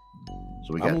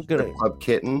 So we got strip club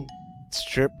kitten.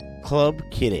 Strip club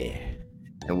kitty.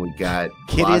 And we got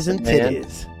kitties and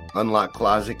titties. Man, unlocked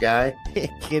closet guy.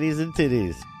 Kitties and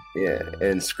titties. Yeah,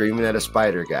 and screaming at a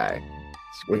spider guy.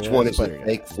 Which one is the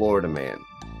fake Florida man?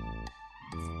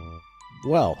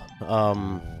 Well,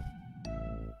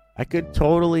 I could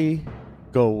totally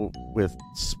go with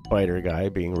spider guy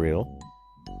being real,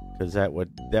 because that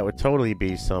would totally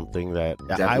be something that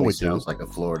I would do. Sounds like a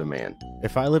Florida man.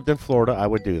 If I lived in Florida, I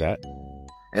would do that.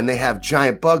 And they have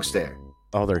giant bugs there.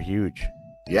 Oh, they're huge.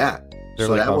 Yeah. They're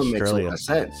so like that Australia. one makes a lot of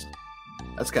sense.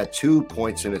 That's got 2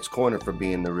 points in its corner for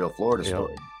being the real Florida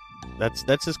story.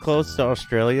 That's as close to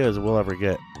Australia as we'll ever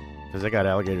get, because they got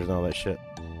alligators and all that shit.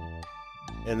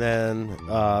 And then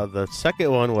the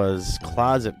second one was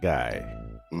closet guy.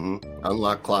 Mm-hmm.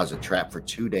 Unlocked closet, trapped for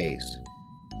 2 days.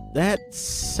 That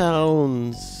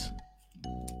sounds.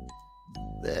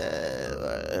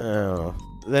 Then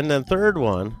the third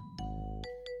one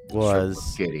was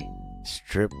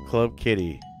Strip Club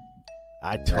Kitty.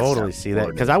 I totally see that,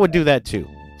 because I would do that too.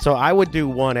 So I would do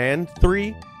 1 and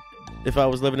 3 if I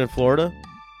was living in Florida.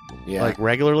 Yeah, like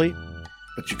regularly.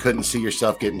 But you couldn't see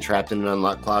yourself getting trapped in an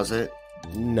unlocked closet.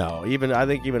 No, I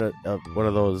think even one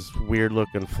of those weird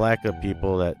looking flacca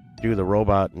people that do the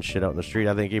robot and shit out in the street,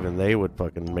 I think even they would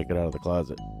fucking make it out of the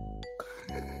closet.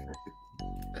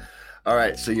 All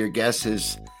right, so your guess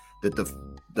is that the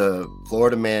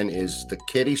Florida man is the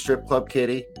kitty, strip club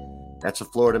kitty. That's a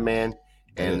Florida man.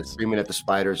 And screaming at the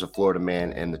spider is a Florida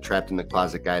man. And the trapped in the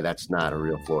closet guy, that's not a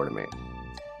real Florida man.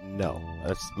 No,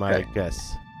 that's my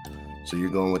guess. So you're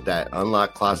going with that.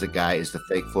 Unlocked closet guy is the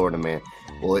fake Florida man.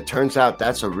 Well, it turns out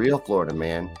that's a real Florida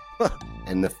man.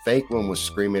 And the fake one was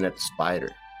screaming at the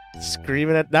spider.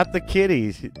 Screaming at, not the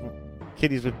kitties.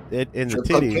 Kitties with it in the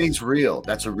titties. Kitty's real.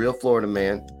 That's a real Florida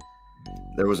man.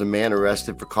 There was a man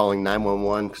arrested for calling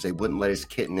 911 because they wouldn't let his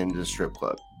kitten into the strip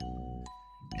club.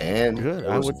 And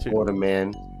there was a Florida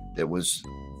man that was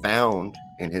found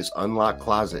in his unlocked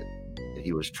closet that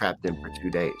he was trapped in for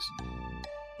 2 days.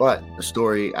 But the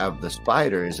story of the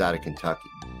spider is out of Kentucky.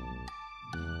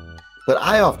 But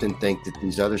I often think that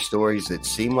these other stories that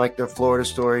seem like they're Florida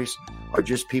stories are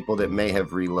just people that may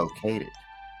have relocated.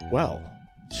 Well,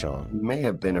 Sean. may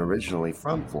have been originally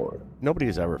from Florida.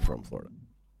 Nobody's ever from Florida,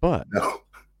 but No,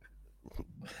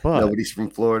 but nobody's from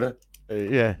Florida.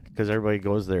 yeah, because everybody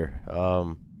goes there.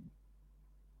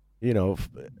 You know,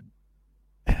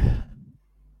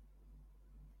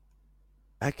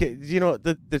 I can. You know,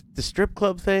 the strip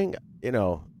club thing. You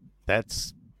know,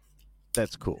 that's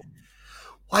cool.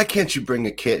 Why can't you bring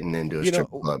a kitten into a You know, strip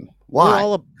club?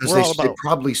 Why? Because we're all they about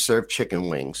probably serve chicken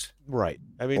wings right.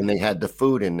 I mean, and they had the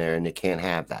food in there and they can't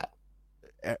have that.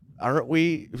 aren't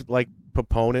we like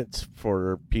proponents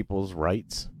for people's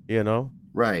rights? You know,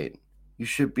 Right. You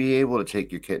should be able to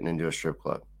take your kitten into a strip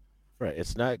club. right?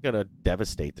 It's not gonna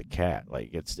devastate the cat.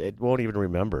 Like it won't even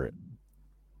remember it.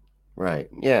 Right.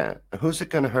 Yeah. Who's it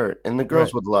going to hurt? And the girls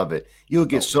Right. would love it. You would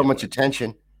get Oh, so they much would.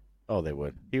 attention. Oh, they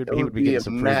would. He It would would be be getting a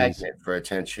some freebies. magnet for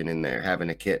attention in there, having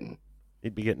a kitten.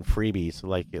 He'd be getting freebies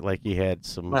like he had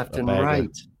Left and right.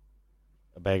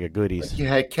 a bag of goodies. Like you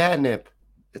had catnip.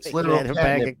 It's He literal had a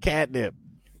bag catnip. of catnip.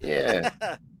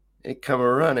 Yeah. It come a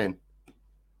running.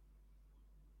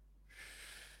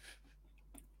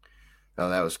 Oh,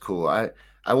 that was cool. I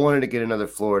wanted to get another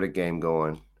Florida game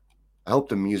going. I hope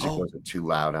the music Oh. wasn't too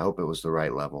loud. I hope it was the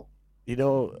right level. You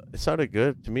know, it sounded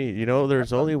good to me. You know,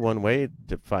 there's only one way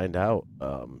to find out,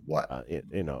 What?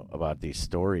 you know, about these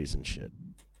stories and shit,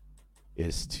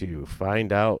 is to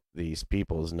find out these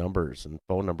people's numbers and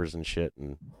phone numbers and shit,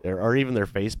 and or even their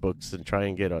Facebooks, and try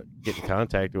and get in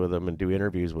contact with them and do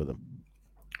interviews with them.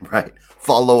 Right.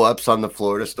 Follow ups on the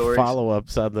Florida stories. Follow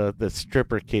ups on the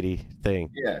stripper kitty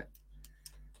thing. Yeah.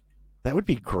 That would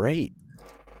be great.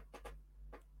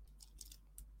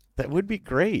 That would be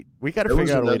great. We got to There was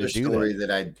figure out a way another to do story that.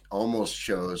 that I almost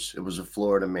chose. It was a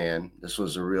Florida man. This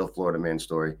was a real Florida man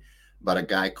story about a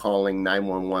guy calling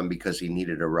 911 because he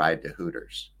needed a ride to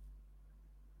Hooters.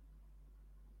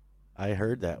 I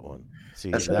heard that one. See,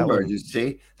 That's an that one.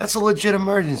 emergency. That's a legit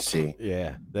emergency.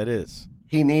 Yeah, that is.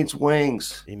 He needs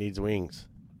wings. He needs wings.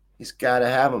 He's got to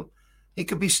have them. He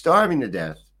could be starving to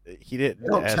death. He didn't They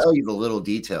don't ask. tell you the little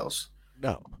details.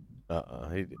 No.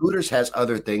 Hooters has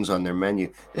other things on their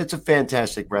menu. It's a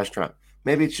fantastic restaurant.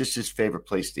 Maybe it's just his favorite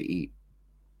place to eat.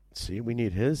 See, we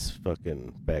need his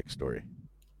fucking backstory.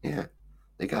 Yeah.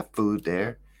 They got food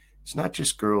there. It's not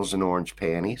just girls in orange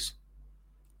panties.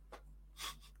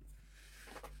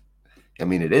 I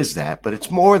mean, it is that, but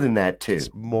it's more than that, too. It's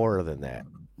more than that.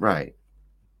 Right.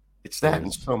 It's that and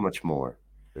There's- so much more.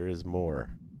 There is more.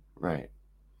 Right.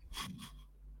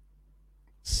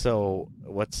 So,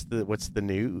 what's the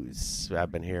news?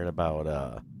 I've been hearing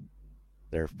about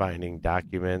they're finding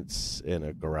documents in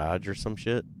a garage or some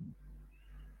shit.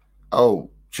 Oh,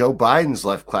 Joe Biden's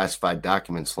left classified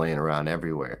documents laying around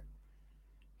everywhere.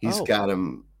 He's Oh. got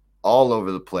them all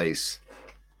over the place.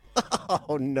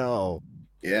 Oh no.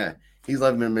 Yeah. He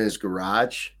left them in his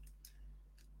garage.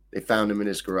 They found him in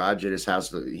his garage at his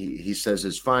house. He says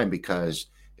it's fine because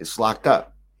it's locked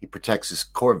up. He protects his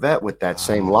Corvette with that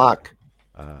same lock.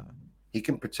 He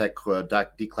can protect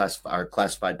declassified or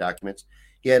classified documents.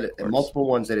 He had multiple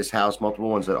ones at his house, multiple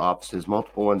ones at offices,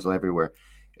 multiple ones everywhere.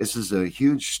 This is a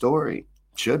huge story.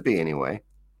 Should be anyway.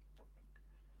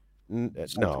 No.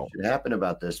 Something should happen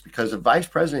about this because the vice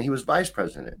president, he was vice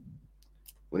president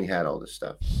when he had all this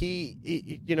stuff. He,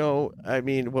 you know, I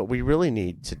mean, what we really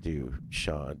need to do,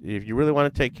 Sean, if you really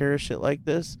want to take care of shit like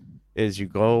this, is you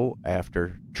go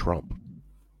after Trump.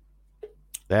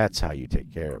 That's how you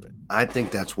take care of it. I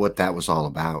think that's what that was all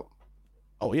about.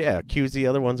 Oh yeah, accuse the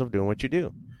other ones of doing what you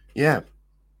do. Yeah.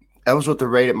 That was what the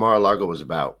raid at Mar-a-Lago was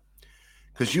about.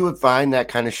 Because you would find that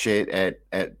kind of shit at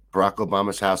Barack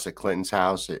Obama's house, at Clinton's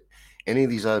house, at any of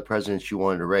these other presidents you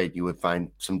wanted to raid, you would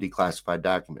find some declassified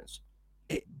documents.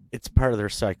 It's part of their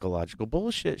psychological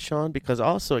bullshit, Sean, because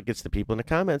also it gets the people in the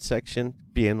comment section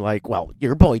being like, well,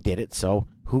 your boy did it, so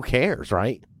who cares,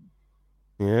 right?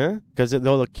 Yeah, because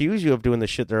they'll accuse you of doing the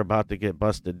shit they're about to get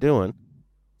busted doing,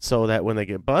 so that when they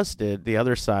get busted, the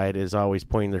other side is always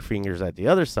pointing their fingers at the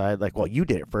other side, like, well, you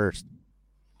did it first.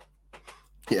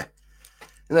 Yeah.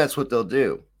 And that's what they'll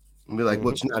do. And be like,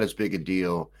 well, it's not as big a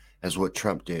deal as what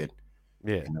Trump did.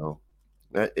 Yeah. You know,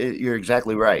 you're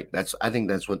exactly right. I think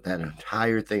that's what that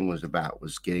entire thing was about,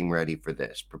 was getting ready for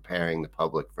this, preparing the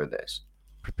public for this.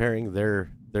 Preparing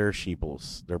their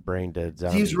sheeples, their brain dead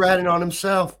zombies. He's ratting on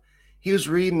himself. He was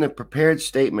reading a prepared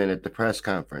statement at the press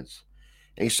conference,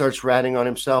 and he starts ratting on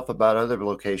himself about other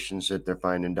locations that they're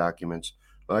finding documents.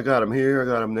 Well, I got him here. I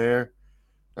got him there.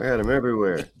 I got him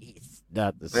everywhere. He's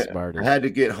not the smartest. I had to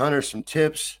get Hunter some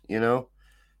tips,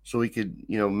 so he could,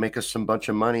 make us some bunch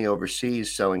of money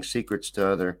overseas selling secrets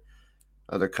to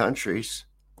other countries.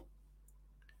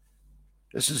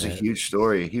 This is a Uh, huge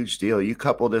story, a huge deal. You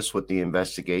couple this with the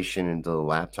investigation into the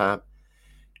laptop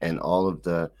and all of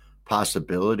the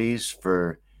possibilities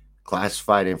for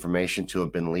classified information to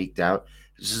have been leaked out.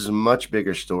 This is a much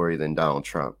bigger story than Donald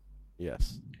Trump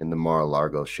yes. and the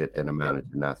Mar-a-Lago shit that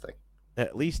amounted to nothing.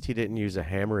 At least he didn't use a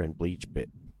hammer and bleach bit.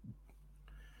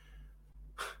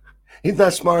 He's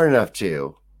not smart enough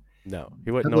to. No,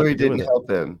 he wouldn't know what Hillary to do with didn't it. help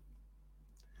him.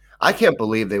 I can't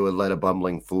believe they would let a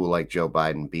bumbling fool like Joe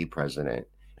Biden be president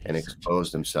and He's such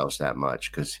expose themselves that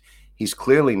much because he's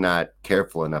clearly not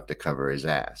careful enough to cover his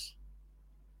ass.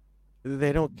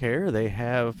 They don't care. They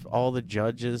have all the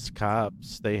judges,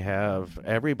 cops, they have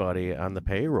everybody on the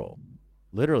payroll.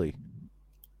 Literally.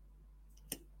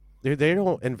 They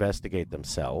don't investigate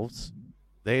themselves.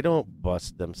 They don't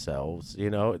bust themselves. You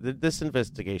know, this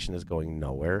investigation is going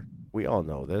nowhere. We all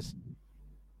know this.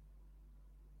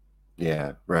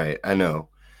 Yeah, right. I know.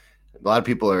 A lot of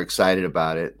people are excited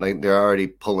about it. Like they're already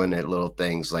pulling at little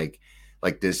things like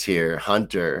this here.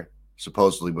 Hunter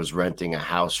supposedly was renting a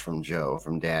house from Joe,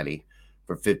 from Daddy,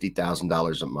 for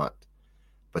 $50,000 a month.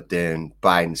 But then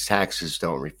Biden's taxes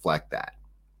don't reflect that.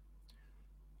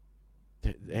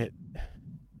 It-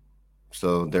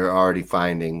 So they're already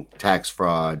finding tax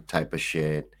fraud type of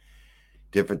shit,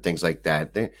 different things like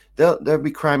that. There'll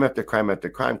be crime after crime after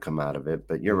crime come out of it,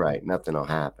 but you're right, nothing will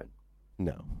happen.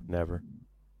 no, never.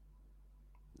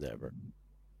 Never.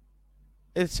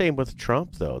 It's same with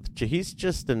Trump, though. He's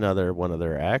just another one of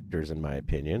their actors, in my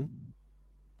opinion.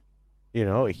 You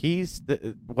know, he's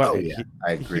the Oh what? yeah,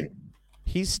 I agree.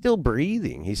 He's still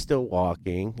breathing. He's still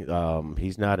walking.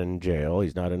 He's not in jail.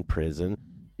 He's not in prison.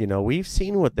 You know, we've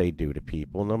seen what they do to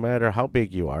people, no matter how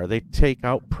big you are. They take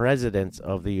out presidents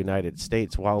of the United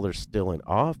States while they're still in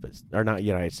office. Or not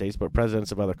United States, but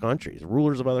presidents of other countries,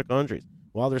 rulers of other countries,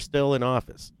 while they're still in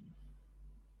office.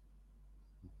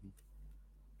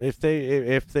 If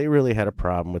they really had a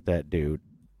problem with that dude,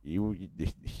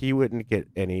 he wouldn't get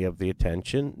any of the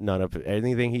attention. None of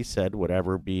anything he said would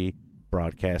ever be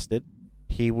broadcasted.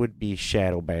 He would be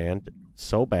shadow banned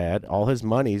so bad, all his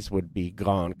monies would be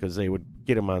gone because they would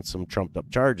get him on some trumped up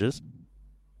charges.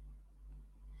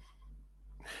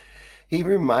 He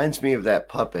reminds me of that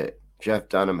puppet Jeff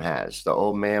Dunham has, the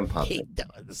old man He puppet.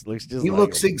 does. Looks just He like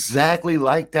looks him. exactly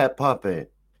like that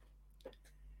puppet.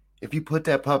 If you put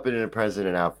that puppet in a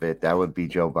president outfit, that would be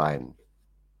Joe Biden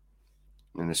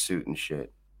in a suit and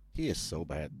shit. He is so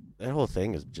bad. That whole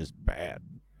thing is just bad.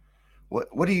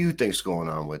 What do you think's going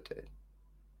on with it?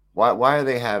 Why are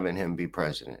they having him be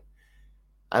president?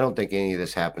 I don't think any of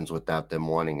this happens without them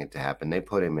wanting it to happen. They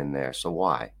put him in there, so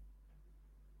why?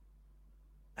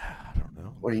 I don't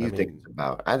know. What do you think it's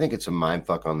about? I think it's a mind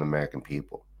fuck on the American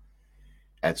people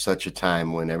at such a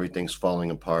time when everything's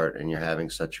falling apart and you're having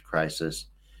such a crisis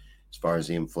as far as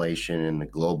the inflation and the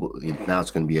global. Now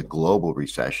it's going to be a global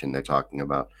recession they're talking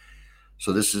about.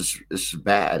 So this is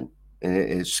bad, and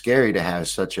it's scary to have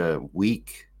such a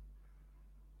weak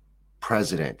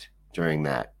president during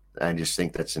that. I just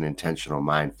think that's an intentional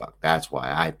mind fuck. That's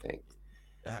why I think.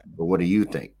 But what do you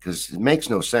think? Because it makes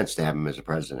no sense to have him as a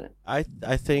president. I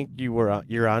think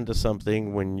you're onto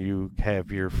something when you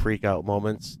have your freak out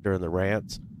moments during the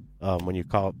rants, when you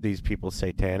call these people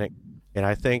satanic, and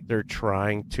I think they're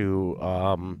trying to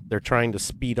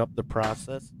speed up the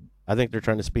process. I think they're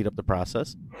trying to speed up the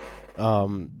process.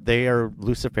 They are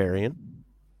Luciferian,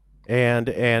 and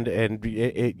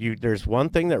there's one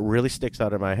thing that really sticks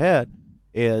out in my head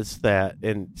is that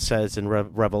and says in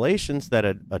Revelations that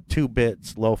a 2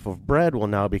 bits loaf of bread will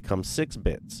now become 6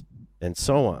 bits, and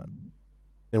so on.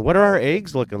 And what are our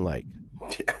eggs looking like?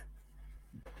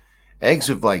 Eggs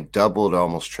have like doubled,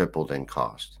 almost tripled in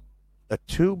cost. A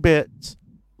 2 bits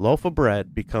loaf of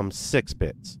bread becomes 6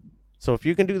 bits. So if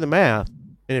you can do the math,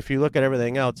 and if you look at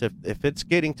everything else, if it's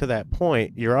getting to that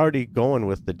point, you're already going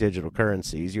with the digital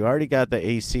currencies. You already got the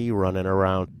AC running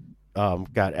around.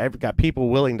 Got people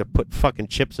willing to put fucking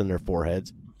chips in their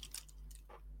foreheads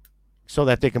so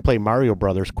that they can play Mario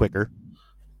Brothers quicker.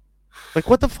 Like,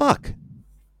 what the fuck?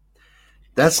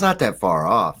 That's not that far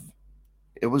off.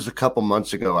 It was a couple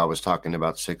months ago. I was talking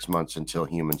about 6 months until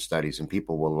human studies, and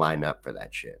people will line up for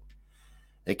that shit.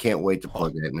 They can't wait to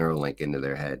plug that Neuralink into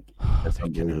their head. That's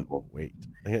unbelievable. Wait,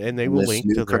 and they will link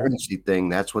new to their currency thing.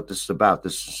 That's what this is about.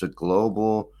 This is a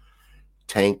global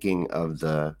tanking of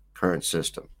the current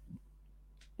system.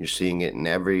 You're seeing it in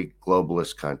every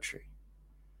globalist country.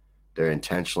 They're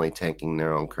intentionally tanking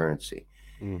their own currency,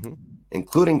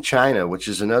 including China, which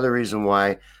is another reason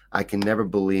why I can never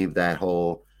believe that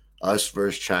whole us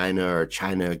versus China or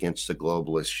China against the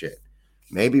globalist shit.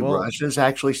 Maybe Russia's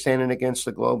actually standing against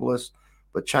the globalists,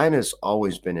 but China's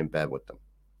always been in bed with them.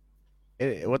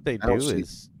 what they I don't do see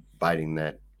is biting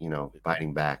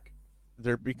back.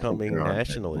 they're I think becoming they're on that.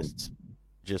 nationalists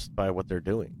just by what they're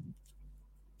doing.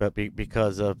 But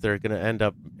because of they're going to end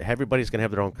up, everybody's going to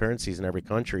have their own currencies in every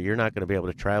country. You're not going to be able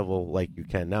to travel like you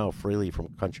can now freely from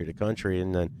country to country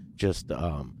and then just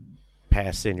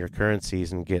pass in your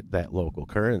currencies and get that local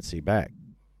currency back.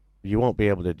 You won't be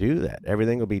able to do that.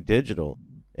 Everything will be digital,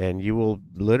 and you will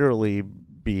literally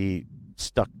be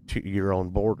stuck to your own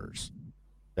borders.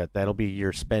 That'll be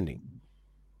your spending,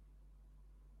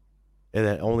 and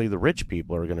then only the rich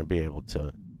people are going to be able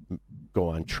to go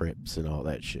on trips and all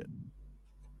that shit.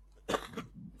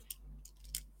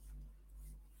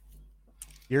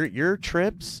 Your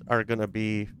trips are going to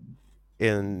be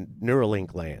in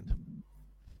Neuralink land.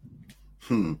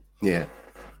 Yeah,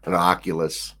 an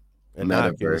Oculus, An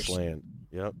Oculus metaverse. land.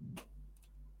 Yep.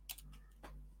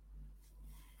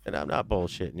 And I'm not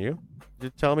bullshitting you.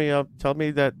 Just tell me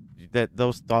that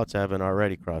those thoughts haven't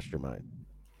already crossed your mind.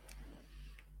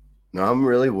 No, I'm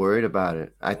really worried about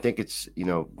it. I think it's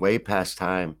way past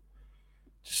time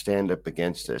to stand up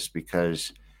against this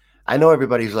because I know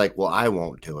everybody's like, well, I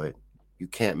won't do it. You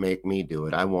can't make me do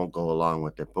it. I won't go along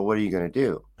with it. But what are you going to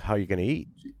do? How are you going to eat?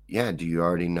 Yeah. Do you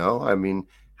already know? I mean,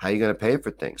 how are you going to pay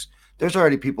for things? There's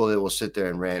already people that will sit there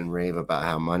and rant and rave about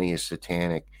how money is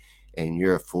satanic and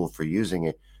you're a fool for using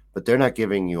it, but they're not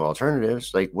giving you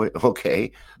alternatives. Like, what?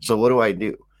 Okay. So what do I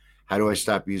do? How do I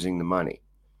stop using the money?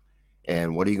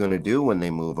 And what are you going to do when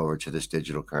they move over to this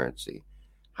digital currency?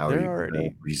 How are you going to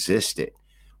resist it?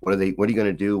 What are you going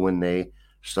to do when they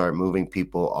start moving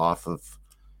people off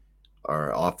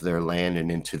their land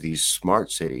and into these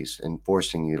smart cities and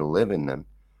forcing you to live in them?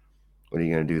 What are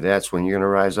you going to do? That's when you're going to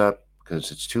rise up because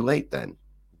it's too late then.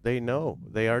 They know.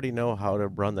 They already know how to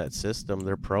run that system.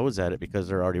 They're pros at it because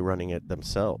they're already running it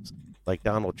themselves. Like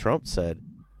Donald Trump said,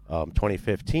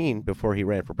 2015, before he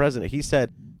ran for president, he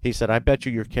said, I bet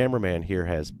you your cameraman here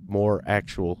has more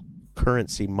actual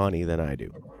currency money than I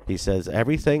do. He says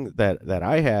everything that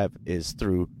I have is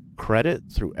through credit,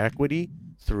 through equity,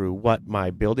 through what my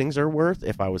buildings are worth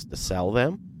if I was to sell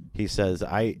them. He says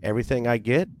everything I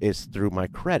get is through my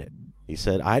credit. He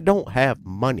said I don't have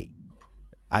money.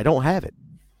 I don't have it.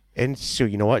 And so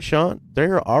you know what, Shawn?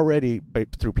 They're already,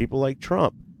 through people like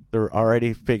Trump, they're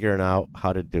already figuring out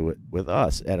how to do it with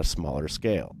us at a smaller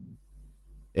scale.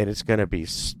 And it's going to be,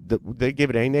 they give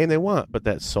it any name they want, but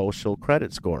that's social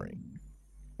credit scoring.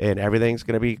 And everything's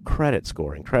going to be credit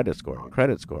scoring.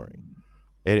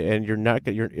 And you're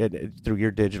through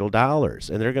your digital dollars.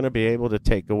 And they're going to be able to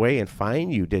take away and fine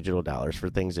you digital dollars for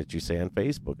things that you say on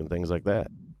Facebook and things like that.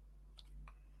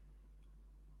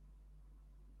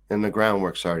 And the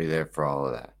groundwork's already there for all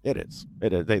of that. It is.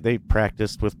 They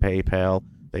practiced with PayPal.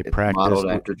 It's modeled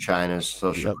after China's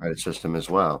social credit system as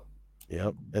well.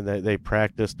 Yep. And they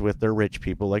practiced with their rich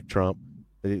people like Trump.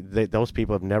 Those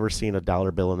people have never seen a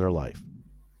dollar bill in their life.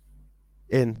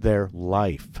 You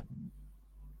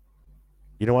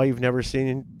know why you've never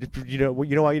seen? You know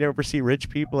why you never see rich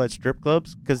people at strip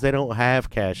clubs? Because they don't have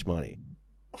cash money.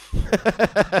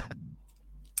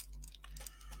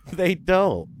 They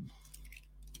don't.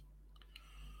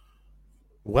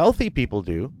 Wealthy people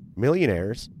do.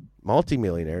 Millionaires,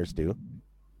 multimillionaires do,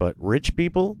 but rich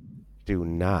people do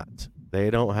not. They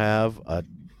don't have a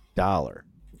dollar.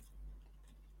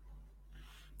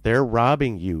 They're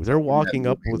robbing you. They're walking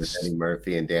up with Eddie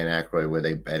Murphy and Dan Aykroyd, where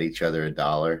they bet each other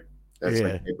 $1. That's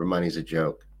like paper money's a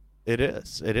joke. It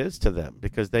is. It is to them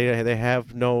because they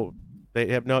had none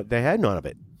of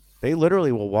it. They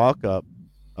literally will walk up,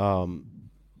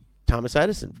 Thomas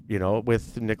Edison,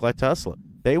 with Nikola Tesla.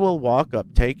 They will walk up,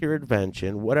 take your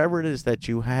invention, whatever it is that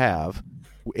you have,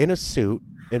 in a suit,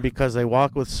 and because they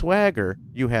walk with swagger,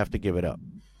 you have to give it up.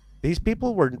 These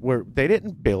people they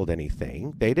didn't build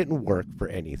anything. They didn't work for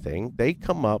anything. They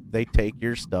come up, they take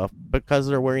your stuff because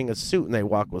they're wearing a suit and they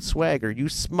walk with swagger. You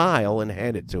smile and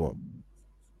hand it to them.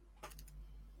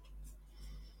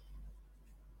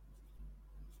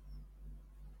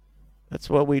 That's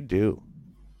what we do,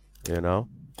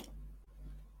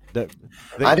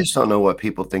 I just don't know what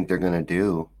people think they're going to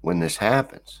do when this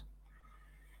happens.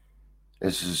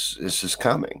 This is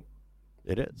coming.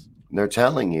 It is. They're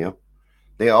telling you.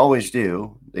 They always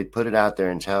do. They put it out there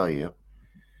and tell you.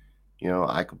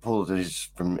 I could pull this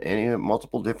from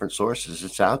multiple different sources.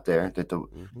 It's out there that the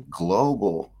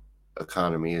global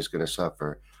economy is going to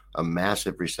suffer a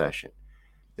massive recession.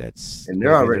 And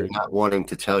they're already not wanting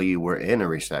to tell you we're in a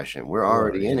recession. We're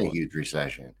already in a huge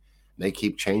recession. They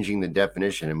keep changing the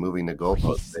definition and moving the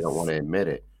goalposts. They don't want to admit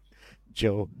it.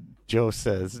 Joe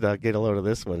says, now get a load of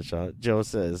this one, Shawn. Joe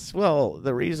says, well,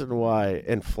 the reason why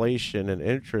inflation and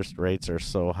interest rates are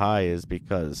so high is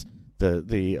because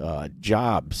the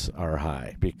jobs are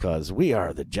high because we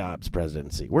are the jobs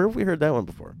presidency. Where have we heard that one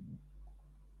before?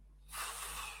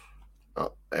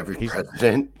 Every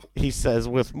president. He says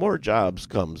with more jobs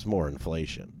comes more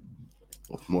inflation.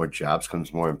 With more jobs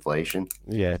comes more inflation.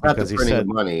 Yeah, It's not because the he printing said of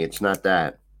money. It's not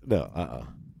that. no,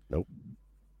 nope.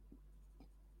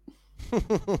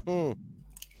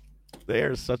 They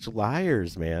are such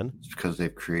liars, man. It's because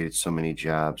they've created so many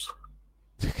jobs.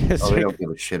 Because Oh, they don't give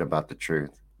a shit about the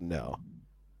truth. No.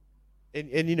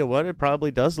 And you know what? It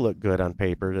probably does look good on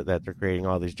paper that they're creating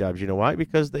all these jobs. You know why?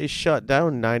 Because they shut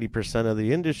down 90% of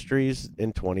the industries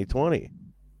in 2020.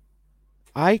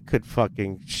 I could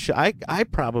fucking I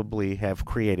probably have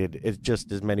created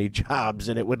just as many jobs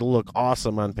and it would look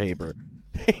awesome on paper.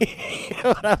 You know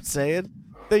what I'm saying?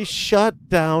 They shut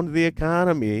down the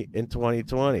economy in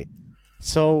 2020.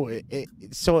 So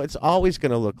it's always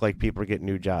going to look like people are getting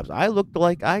new jobs. I looked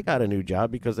like I got a new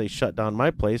job because they shut down my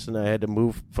place and I had to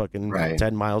move fucking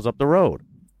 10 miles up the road.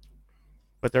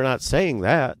 But they're not saying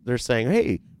that. They're saying,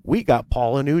 hey, we got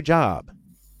Paul a new job.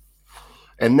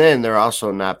 And then they're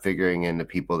also not figuring in the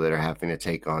people that are having to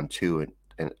take on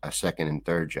a second and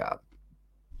third job.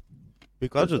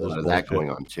 Because of this bullshit. That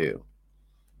going on too.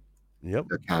 Yep.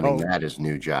 They're counting that as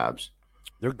new jobs.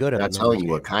 They're good at not telling you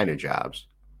what kind of jobs.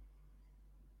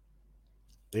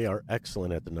 They are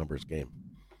excellent at the numbers game.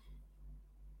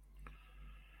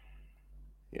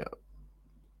 Yeah.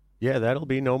 Yeah, that'll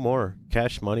be no more.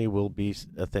 Cash money will be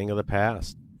a thing of the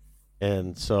past.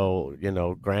 And so,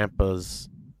 Grandpa's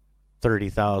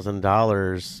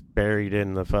 $30,000 buried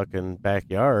in the fucking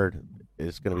backyard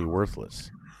is going to be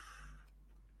worthless.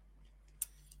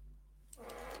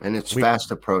 And it's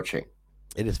fast approaching.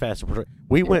 It is fast approaching.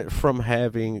 We went from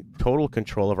having total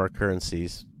control of our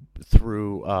currencies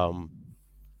through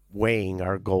weighing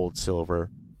our gold, silver,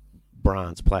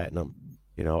 bronze, platinum,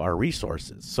 our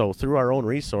resources. So through our own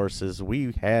resources,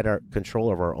 we had our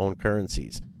control of our own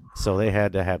currencies. So they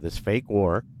had to have this fake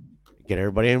war, get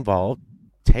everybody involved,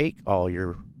 take all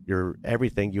your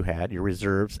everything you had, your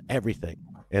reserves, everything,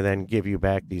 and then give you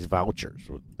back these vouchers,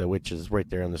 which is right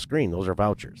there on the screen. Those are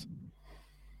vouchers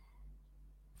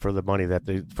for the money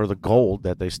for the gold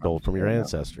that they stole from your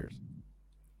ancestors.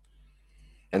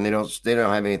 And they don't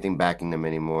have anything backing them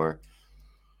anymore.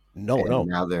 No.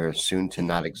 Now they're soon to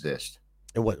not exist.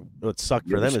 And what sucked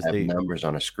for them is they numbers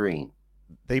on a screen.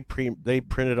 They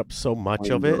printed up so much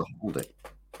of it.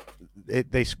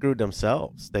 They screwed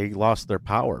themselves. They lost their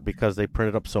power because they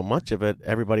printed up so much of it.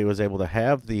 Everybody was able to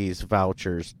have these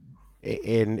vouchers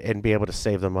and be able to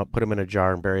save them up, put them in a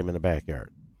jar, and bury them in the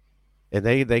backyard. And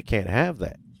they can't have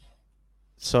that.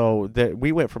 So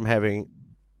we went from having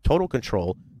total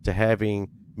control to having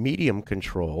medium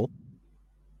control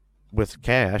with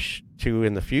cash to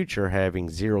in the future having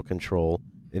zero control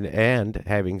and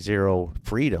having zero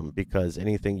freedom, because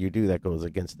anything you do that goes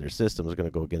against their system is going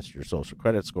to go against your social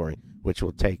credit scoring, which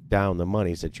will take down the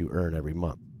monies that you earn every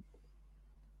month.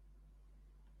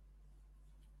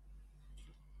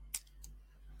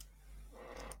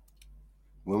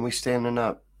 When we standing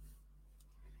up?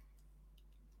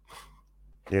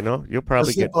 You'll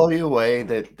probably get blow you away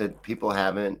that people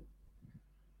haven't.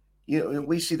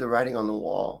 We see the writing on the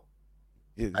wall.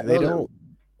 They don't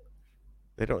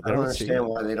understand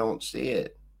why they don't see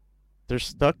it. They're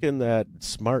stuck in that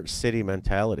smart city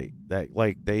mentality that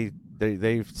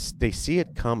they see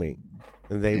it coming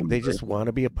and they just want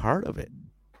to be a part of it.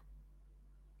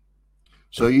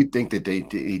 So you think that they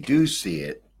do see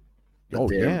it, but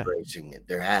they're embracing it.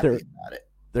 They're happy about it.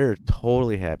 They're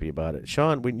totally happy about it.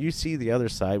 Shawn, when you see the other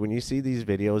side, when you see these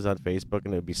videos on Facebook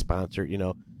and it'll be sponsored,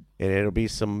 and it'll be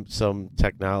some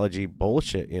technology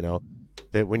bullshit,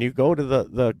 that when you go to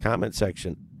the comment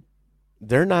section,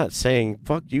 they're not saying,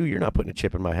 fuck you, you're not putting a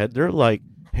chip in my head. They're like,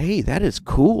 hey, that is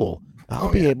cool. I'll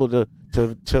be able to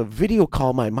video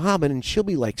call my mom and she'll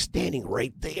be like standing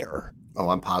right there. Oh,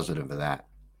 I'm positive of that.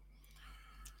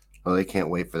 Oh, they can't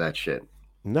wait for that shit.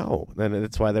 No, then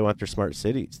that's why they want their smart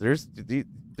cities.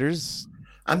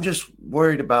 I'm just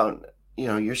worried about,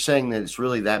 you're saying that it's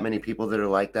really that many people that are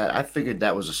like that. I figured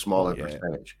that was a smaller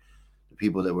percentage. The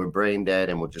people that were brain dead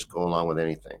and would just go along with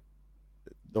anything.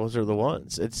 Those are the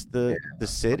ones. It's the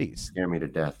cities. Scare me to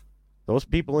death. Those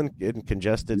people in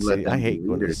congested city. I hate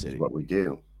going to the city. What we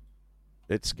do.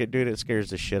 It scares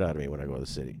the shit out of me when I go to the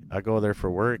city. I go there for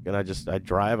work and I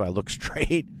drive. I look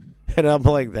straight, and I'm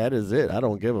like, that is it. I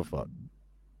don't give a fuck.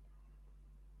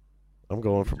 I'm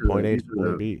going from point A to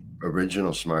point B.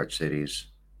 Original smart cities,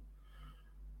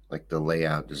 like the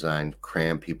layout design,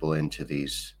 cram people into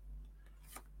these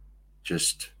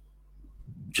just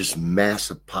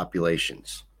massive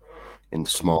populations in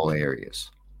small areas.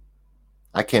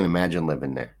 I can't imagine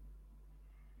living there.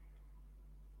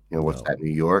 What's No. that,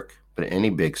 New York? But any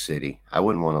big city, I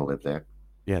wouldn't want to live there.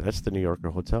 Yeah, that's the New Yorker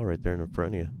Hotel right there in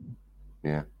front of you.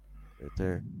 Yeah. Right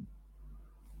there.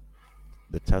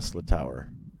 The Tesla Tower.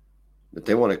 But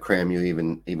they want to cram you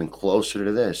even closer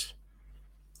to this.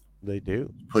 They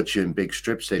do. Put you in big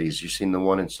strip cities. You seen the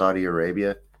one in Saudi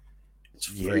Arabia? It's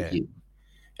freaky.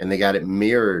 And they got it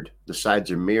mirrored. The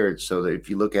sides are mirrored so that if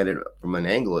you look at it from an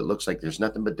angle, it looks like there's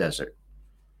nothing but desert.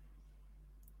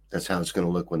 That's how it's going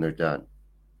to look when they're done.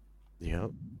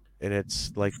 Yep. And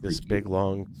it's like this Freaky. big,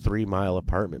 long 3-mile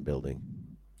apartment building.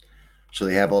 So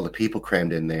they have all the people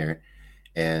crammed in there.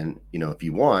 And, if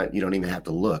you want, you don't even have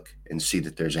to look and see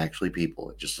that there's actually people.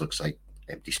 It just looks like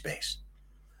empty space.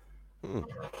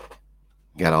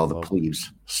 Got all the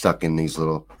plebes stuck in these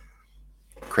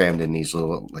crammed in these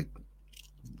little,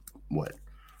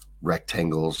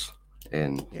 rectangles,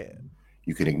 and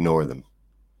you can ignore them.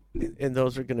 And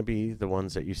those are going to be the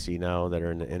ones that you see now that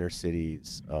are in the inner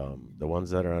cities, the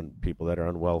ones that are on people that are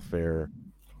on welfare.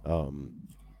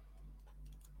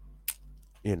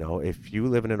 If you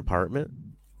live in an apartment,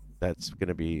 that's going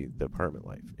to be the apartment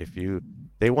life.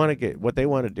 They want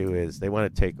to do is they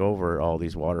want to take over all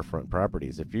these waterfront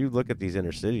properties. If you look at these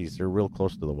inner cities, they're real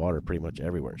close to the water pretty much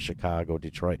everywhere. Chicago,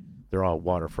 Detroit, they're all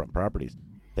waterfront properties.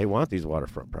 They want these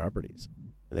waterfront properties,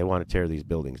 and they want to tear these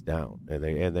buildings down, and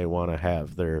they want to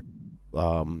have their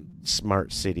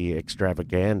smart city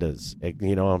extravaganzas.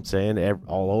 You know what I'm saying?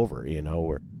 All over,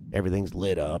 where everything's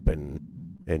lit up and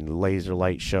laser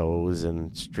light shows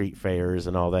and street fairs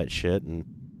and all that shit, and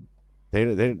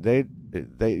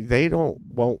they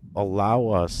won't allow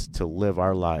us to live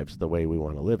our lives the way we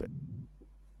want to live it.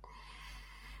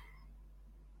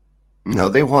 No,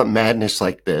 they want madness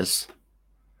like this.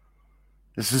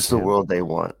 This is the world they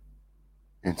want.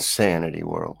 Insanity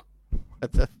world.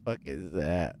 What the fuck is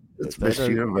that? It's Miss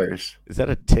Universe. Is that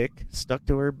a tick stuck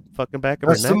to her fucking back of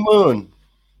her neck? That's the moon.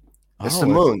 It's the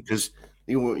moon, because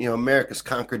America's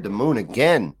conquered the moon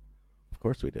again. Of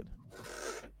course we did.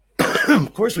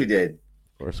 Of course we did.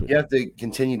 Of course we did. You have to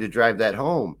continue to drive that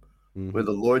home. Mm-hmm. We're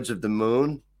the lords of the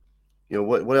moon.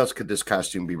 What else could this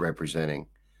costume be representing?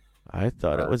 I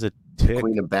thought it was a tick.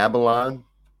 Queen of Babylon.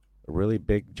 A really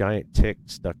big giant tick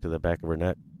stuck to the back of her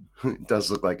neck. It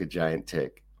does look like a giant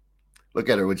tick. Look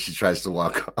at her when she tries to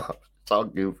walk off. It's all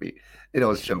goofy. They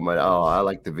don't show much. Oh, I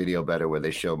like the video better where they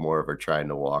show more of her trying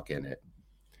to walk in it.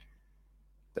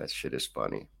 That shit is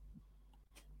funny.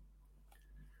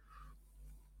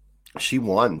 She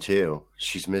won too.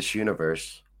 She's Miss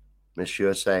Universe, Miss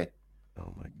USA.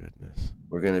 Oh my goodness.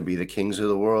 We're going to be the kings of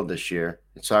the world this year.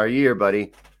 It's our year,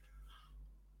 buddy.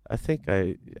 I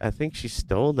think she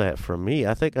stole that from me.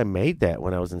 I think I made that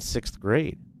when I was in 6th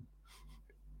grade.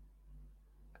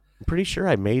 I'm pretty sure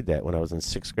I made that when I was in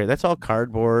 6th grade. That's all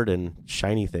cardboard and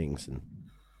shiny things and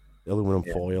aluminum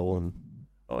foil and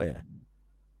oh yeah.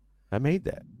 I made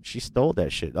that. She stole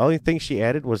that shit. The only thing she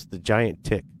added was the giant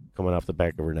tick coming off the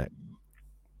back of her neck.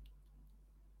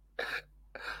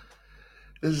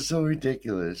 This is so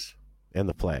ridiculous. And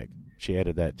the flag. She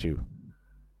added that too.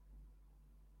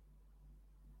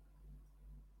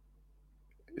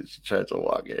 She tries to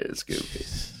walk in. It's goofy.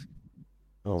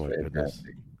 Oh my goodness.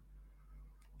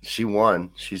 She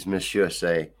won. She's Miss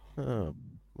USA. Oh,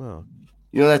 well.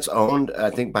 That's owned, I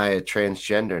think, by a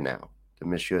transgender now. The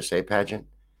Miss USA pageant.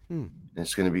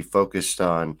 It's going to be focused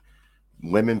on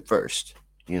women first,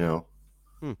 because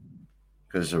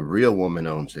a real woman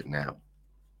owns it now.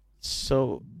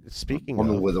 So, speaking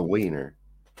woman of... with a wiener.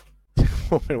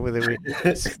 Woman with a wiener.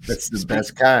 That's the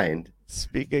best kind.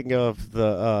 Speaking of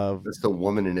the... that's the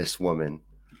womanist woman.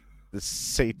 The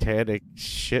satanic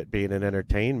shit being in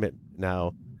entertainment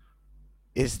now.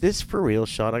 Is this for real,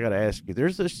 Shawn? I got to ask you.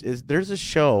 There's a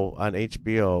show on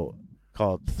HBO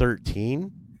called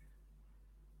 13.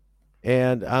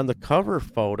 And on the cover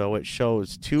photo, it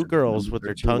shows 2 girls with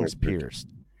their tongues pierced.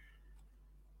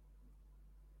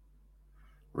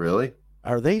 Really?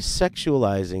 Are they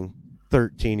sexualizing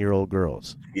 13-year-old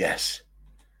girls? Yes.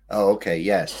 Oh, okay.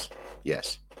 Yes.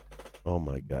 Yes. Oh,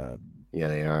 my God. Yeah,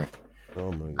 they are.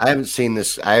 Oh, my God. I haven't seen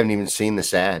this. I haven't even seen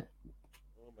this ad.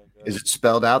 Oh, my God. Is it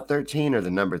spelled out 13 or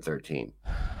the number 13?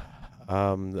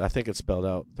 I think it's spelled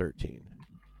out 13.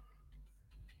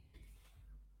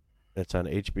 It's on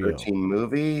HBO. 13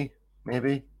 movie,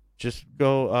 maybe? Just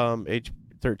go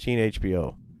 13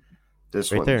 HBO.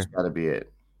 This right one's there. Got to be it.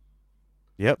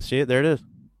 Yep, see it? There it is.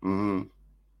 Mm-hmm.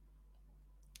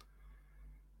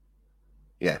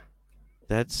 Yeah.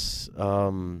 That's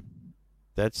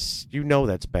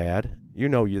that's bad. You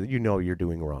know you're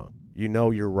doing wrong. You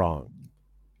know you're wrong.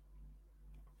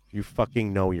 You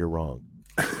fucking know you're wrong.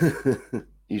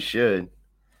 You should.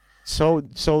 So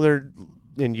they're,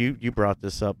 and you brought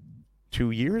this up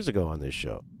 2 years ago on this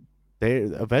show. They're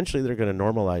going to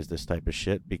normalize this type of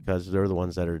shit because they're the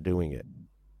ones that are doing it.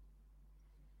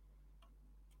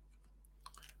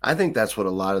 I think that's what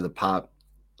a lot of the pop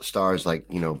stars, like,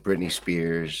 Britney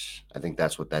Spears, I think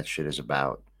that's what that shit is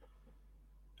about.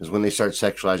 Because when they start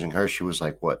sexualizing her, she was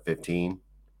like, what, 15?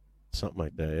 Something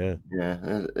like that, yeah.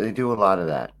 Yeah, they do a lot of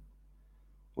that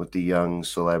with the young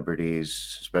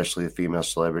celebrities, especially the female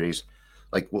celebrities.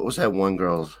 Like, what was that one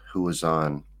girl who was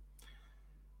on?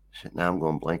 Shit, now I'm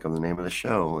going blank on the name of the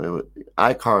show. It was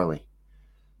iCarly,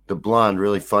 the blonde,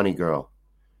 really funny girl.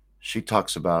 She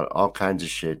talks about all kinds of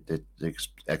shit, that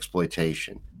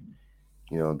exploitation.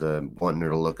 The wanting her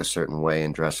to look a certain way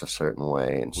and dress a certain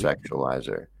way and We sexualize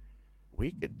her.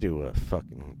 we could do a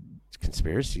fucking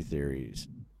conspiracy theories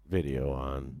video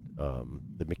on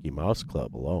the Mickey Mouse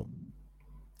Club alone.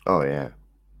 Oh yeah.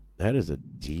 That is a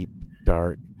deep,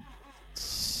 dark,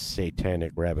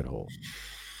 satanic rabbit hole.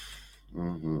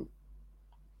 Mm-hmm.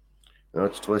 No,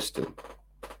 it's twisted.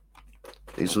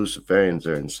 These Luciferians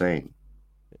are insane.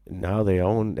 Now they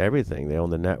own everything. They own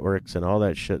the networks and all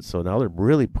that shit. So now they're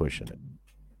really pushing it.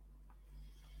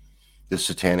 The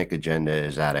satanic agenda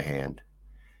is out of hand.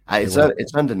 They It's want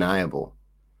it's undeniable.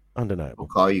 They'll undeniable.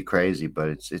 call you crazy, but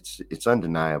it's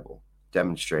undeniable,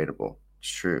 demonstrable. It's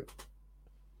true.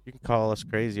 You can call us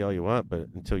crazy all you want, but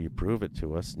until you prove it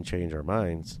to us and change our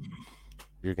minds,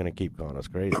 you're gonna keep calling us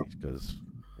crazy because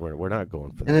we're not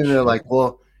going for And that then they're shit. like,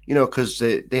 well, because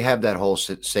they have that whole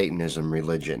Satanism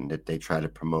religion that they try to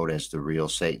promote as the real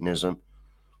Satanism,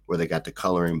 where they got the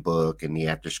coloring book and the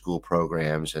after school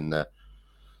programs and the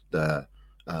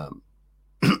um,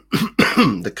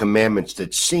 the commandments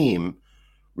that seem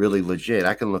really legit.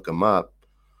 I can look them up,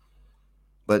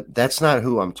 but that's not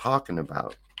who I'm talking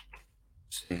about.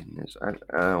 Satan is. I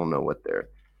don't know what they're.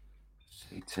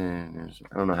 Satan is.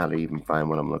 I don't know how to even find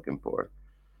what I'm looking for.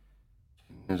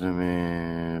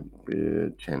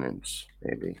 Tenants,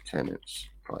 maybe tenants,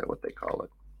 probably what they call it.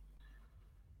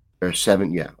 There's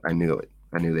 7. Yeah, I knew it.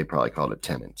 I knew they probably called it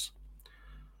tenants.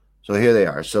 So here they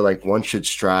are. So like one should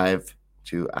strive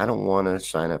to. I don't want to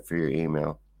sign up for your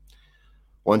email.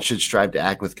 One should strive to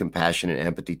act with compassion and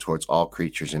empathy towards all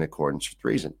creatures in accordance with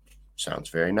reason. Sounds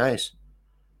very nice.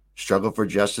 Struggle for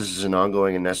justice is an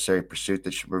ongoing and necessary pursuit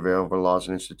that should prevail over laws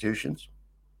and institutions.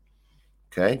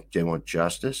 Okay, they want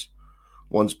justice.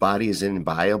 One's body is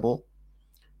inviolable,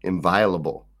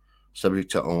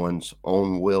 subject to one's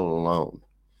own will alone.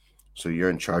 So you're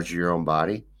in charge of your own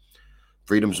body.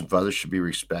 Freedoms of others should be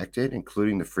respected,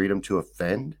 including the freedom to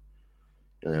offend.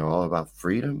 And they're all about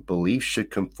freedom. Beliefs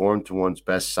should conform to one's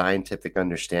best scientific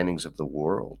understandings of the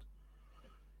world.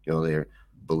 They're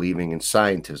believing in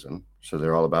scientism, so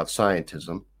they're all about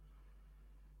scientism.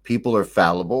 People are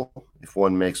fallible. If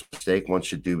one makes a mistake, one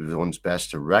should do one's best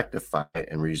to rectify it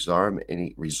and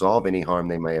resolve any harm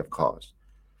they may have caused.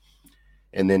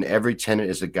 And then every tenet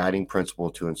is a guiding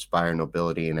principle to inspire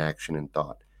nobility in action and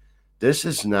thought. This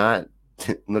is not,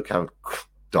 look how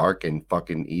dark and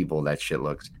fucking evil that shit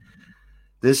looks.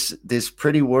 These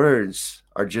pretty words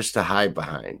are just to hide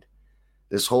behind.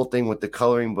 This whole thing with the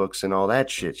coloring books and all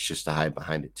that shit's just to hide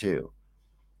behind it too.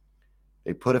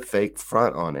 They put a fake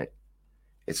front on it.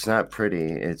 It's not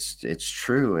pretty. It's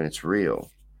true and it's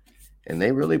real. And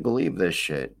they really believe this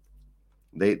shit.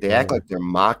 They act like they're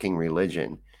mocking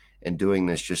religion and doing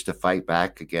this just to fight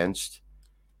back against,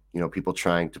 people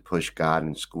trying to push God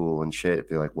in school and shit.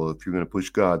 They're like, well, if you're going to push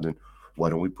God, then why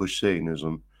don't we push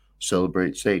Satanism?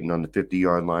 Celebrate Satan on the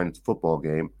 50-yard line at the football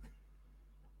game.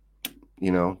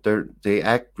 They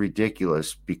act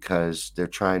ridiculous because they're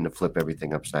trying to flip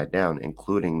everything upside down,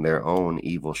 including their own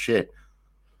evil shit.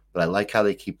 But I like how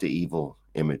they keep the evil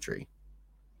imagery.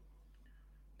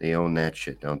 They own that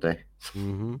shit, don't they?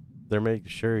 Mm-hmm. They're making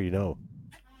sure you know.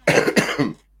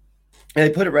 And they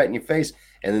put it right in your face,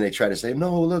 and then they try to say,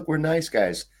 no, look, we're nice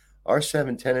guys. Our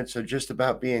 7 tenets are just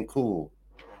about being cool.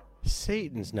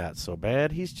 Satan's not so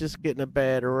bad. He's just getting a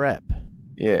bad rep.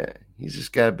 Yeah, he's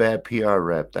just got a bad PR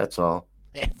rep, that's all.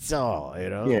 That's all,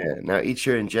 Yeah, now eat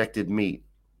your injected meat.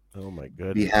 Oh, my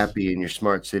goodness. Be happy in your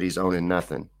smart cities owning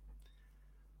nothing.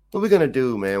 What are we going to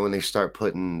do, man, when they start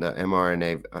putting the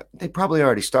mRNA? They probably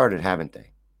already started, haven't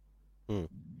they?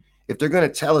 If they're going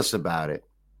to tell us about it,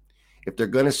 if they're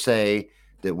going to say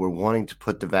that we're wanting to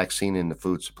put the vaccine in the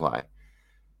food supply,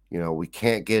 we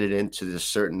can't get it into this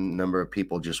certain number of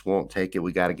people, just won't take it.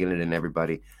 We got to get it in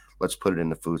everybody. Let's put it in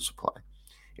the food supply.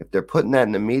 If they're putting that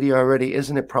in the media already,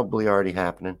 isn't it probably already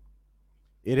happening?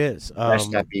 It is.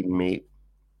 Stop eating meat.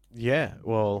 Yeah,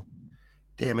 well.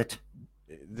 Damn it.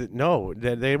 No,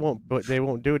 they won't. But they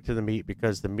won't do it to the meat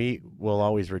because the meat will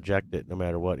always reject it, no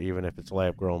matter what. Even if it's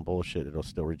lab grown bullshit, it'll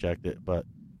still reject it. But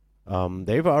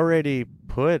they've already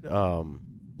put No,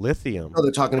 lithium.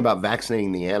 they're talking about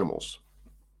vaccinating the animals.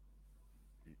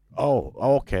 Oh,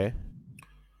 okay.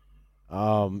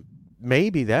 Um,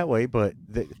 maybe that way, but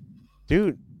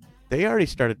dude, they already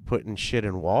started putting shit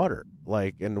in water,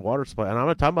 like in the water supply. And I'm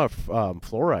not talking about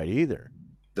fluoride either.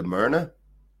 The Myrna?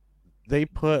 They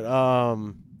put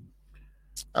I'm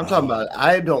talking uh, about,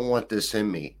 I don't want this in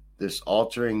me, this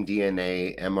altering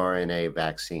DNA mRNA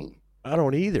vaccine I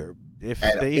don't either. If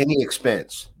at any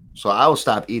expense. So I will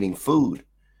stop eating food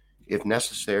if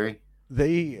necessary.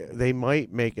 they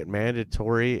might make it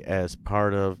mandatory as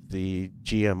part of the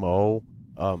GMO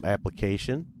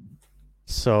application.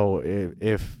 So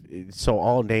if so,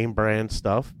 all name brand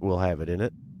stuff will have it in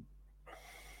it.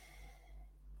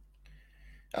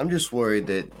 I'm just worried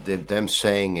that them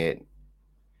saying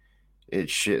it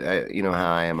should, you know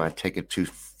how I am. I take it too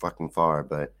fucking far,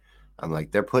 but I'm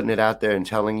like, they're putting it out there and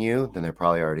telling you, then they're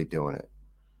probably already doing it.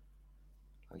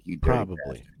 Like, you dirty Probably,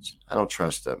 bastards. I don't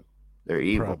trust them. They're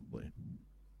evil. probably.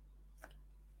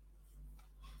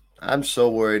 I'm so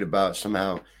worried about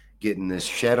somehow getting this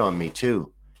shed on me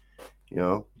too. You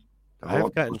know, the I've whole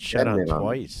gotten shed shedding on it on me.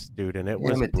 twice, dude, and it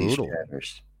was Damn it, these brutal.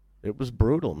 shatters. It was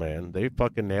brutal, man. They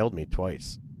fucking nailed me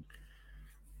twice,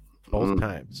 both Mm.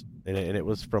 times, and it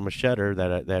was from a shedder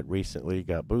that recently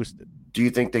got boosted. Do you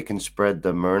think they can spread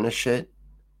the Myrna shit?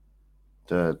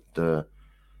 The the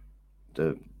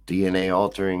DNA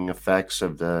altering effects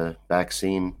of the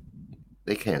vaccine?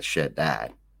 They can't shed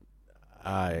that.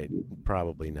 I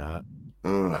probably not,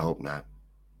 I hope not.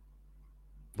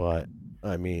 but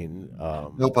I mean, I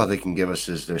hope all they can give us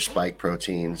is their spike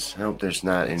proteins. I hope there's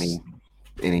not any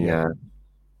yeah,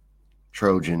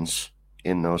 Trojans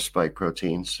in those spike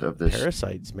proteins of this.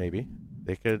 parasites maybe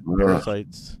they could Ugh.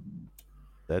 parasites.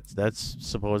 That's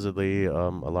supposedly a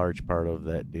large part of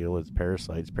that deal is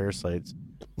parasites. Parasites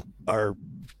are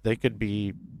they could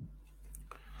be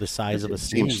the size of a It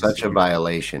seems sneeze. such a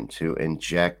violation to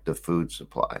inject the food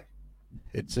supply.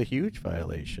 It's a huge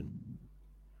violation.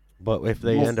 But if The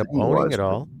they whole end up thing owning was, it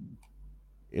all,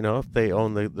 if they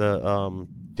own the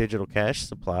digital cash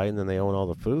supply and then they own all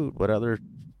the food, what other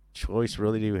choice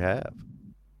really do you have?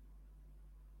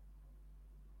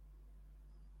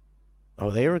 Oh,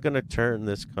 they were going to turn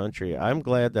this country. I'm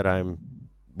glad that I'm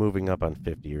moving up on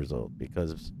 50 years old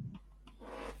because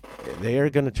they are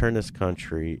going to turn this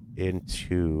country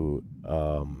into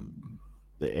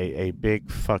a big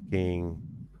fucking.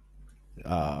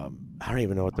 I don't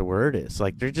even know what the word is.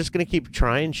 Like they're just going to keep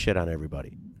trying shit on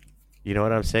everybody. You know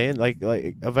what I'm saying? Like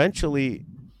eventually,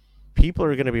 people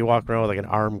are going to be walking around with like an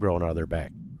arm growing out of their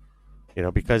back.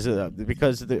 Because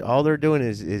all they're doing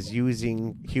is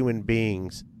using human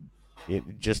beings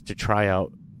just to try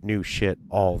out new shit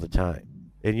all the time,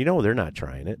 and they're not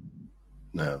trying it.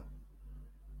 no,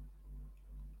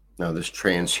 no, this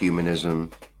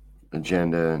transhumanism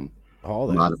agenda and All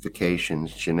that.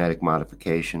 modifications, genetic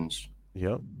modifications.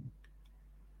 Yep.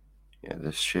 Yeah,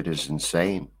 this shit is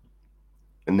insane.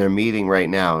 And they're meeting right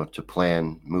now to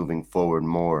plan moving forward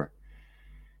more,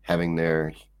 having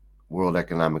their World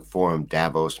Economic Forum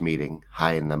Davos meeting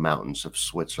high in the mountains of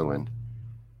Switzerland,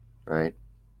 right?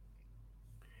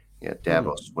 Yeah, Hmm.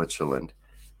 Davos, Switzerland.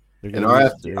 They're And gonna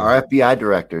use their our FBI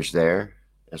director's there,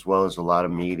 as well as a lot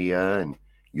of media and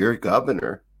your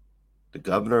governor, the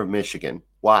governor of Michigan.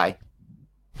 Why?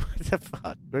 what the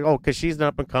fuck? Oh, because she's an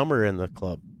up and comer in the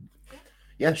club.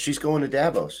 Yeah, she's going to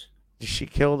Davos. She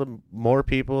killed more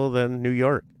people than New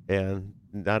York, and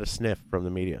not a sniff from the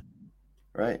media.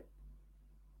 Right.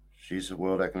 She's a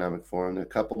World Economic Forum. A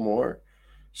couple more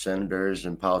senators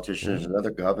and politicians, Yeah.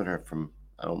 another governor from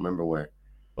I don't remember where.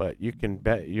 But you can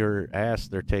bet your ass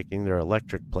they're taking their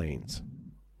electric planes.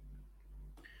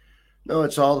 No,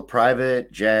 it's all the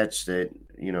private jets that,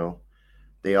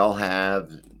 they all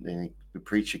have. They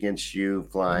preach against you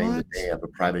flying, What? that they have a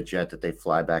private jet that they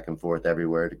fly back and forth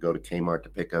everywhere to go to Kmart to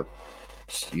pick up,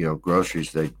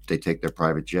 groceries. They take their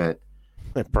private jet,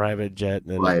 A private jet,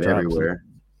 and then fly it it everywhere.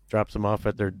 drops them off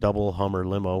at their double Hummer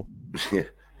limo.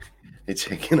 They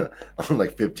take on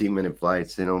like 15-minute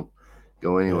flights. They don't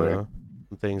go anywhere.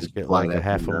 Yeah, things Just get fly like a that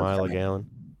half thing a mile a nonstop. gallon.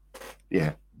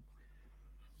 Yeah.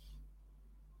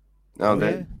 No,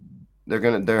 Yeah,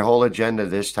 their whole agenda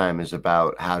this time is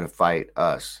about how to fight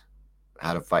us,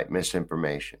 how to fight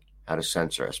misinformation, how to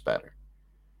censor us better.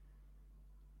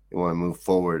 They want to move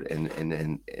forward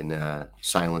and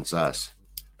silence us.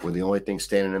 We're the only thing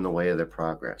standing in the way of their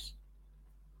progress.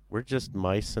 we're just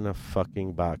mice in a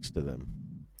fucking box to them.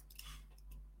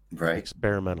 Right?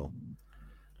 Experimental.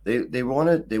 They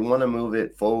want to move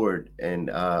it forward and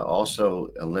also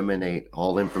eliminate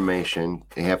all information.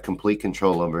 They have complete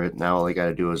control over it. Now all they got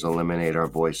to do is eliminate our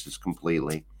voices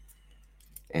completely,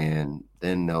 and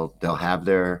then they'll have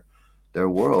their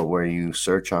world where you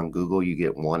search on Google, you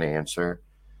get one answer,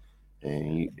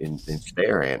 and it's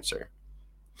their answer.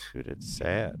 Dude, it's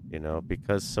sad,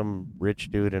 because some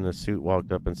rich dude in a suit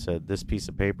walked up and said, "This piece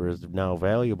of paper is now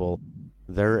valuable."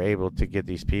 They're able to get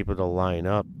these people to line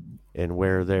up and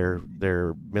wear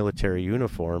their military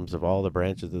uniforms of all the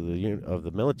branches of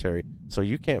the military, so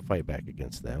you can't fight back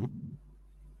against them.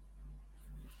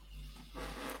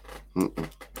 Mm-mm.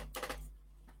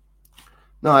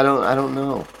 No, I don't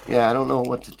know. Yeah, I don't know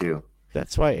what to do.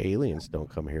 That's why aliens don't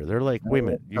come here. They're like, I "Wait don't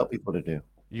a know minute, what to tell people to do.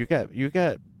 you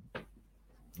got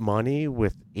money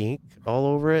with ink all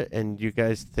over it, and you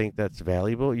guys think that's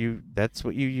valuable? That's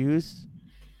what you use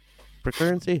for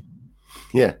currency?"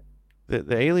 Yeah,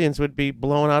 The aliens would be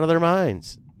blown out of their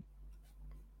minds.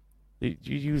 You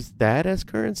use that as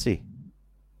currency.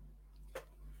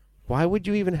 Why would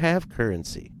you even have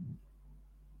currency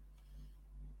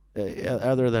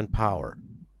other than power?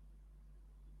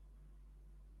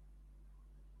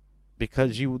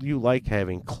 Because you like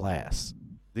having class.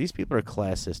 These people are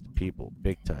classist people,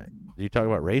 big time. You talk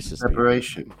about racist people.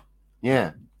 separation.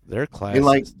 Yeah, They're they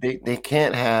like classist. they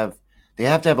can't have. They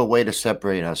have to have a way to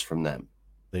separate us from them.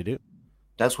 They do.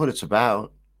 That's what it's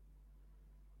about.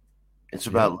 It's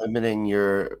Yep. about limiting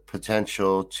your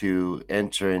potential to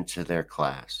enter into their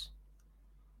class.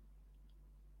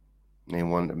 They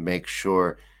want to make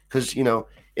sure, because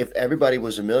if everybody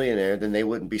was a millionaire, then they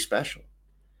wouldn't be special.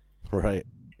 Right.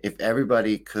 If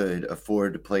everybody could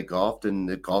afford to play golf, then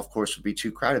the golf course would be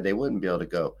too crowded. They wouldn't be able to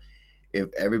go.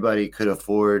 If everybody could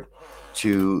afford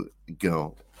to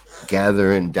go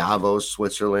gather in Davos,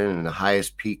 Switzerland, and the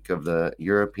highest peak of the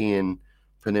European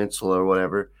peninsula or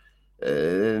whatever,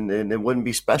 and it wouldn't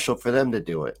be special for them to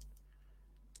do it.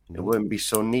 It No, wouldn't be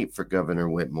so neat for Governor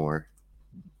Whitmore.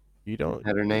 you don't. Is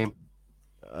that her name?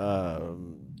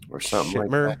 Or something like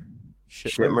Shitmer, that.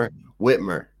 Shitmer, Shitmer?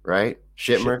 Whitmer, right?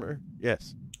 Shitmer? Shitmer.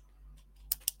 Yes.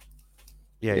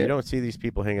 Yeah, you Yeah. don't see these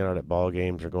people hanging out at ball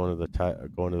games or going to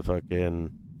the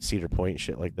fucking Cedar Point and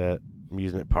shit like that,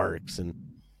 amusement parks, and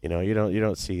you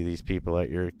don't see these people at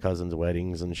your cousin's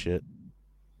weddings and shit.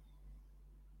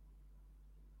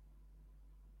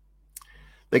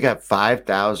 They got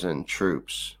 5,000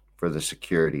 troops for the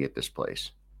security at this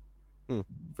place Hmm.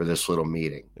 for this little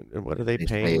meeting. And what are they They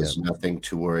say paying is them? nothing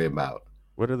to worry about.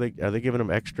 What are they giving them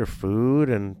extra food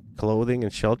and clothing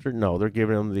and shelter? No, they're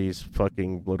giving them these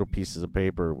fucking little pieces of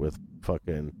paper with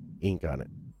fucking ink on it.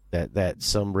 That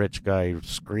some rich guy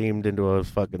screamed into a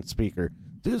fucking speaker,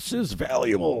 "This is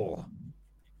valuable."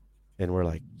 And we're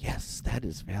like, "Yes, that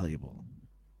is valuable.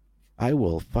 I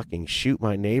will fucking shoot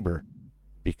my neighbor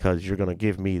because you're going to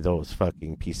give me those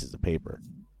fucking pieces of paper."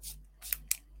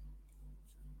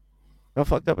 How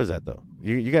fucked up is that, though?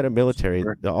 You got a military,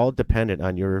 Sure. they're all dependent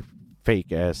on your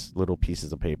fake ass little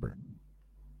pieces of paper.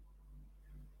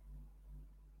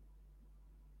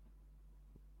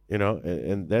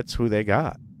 And that's who they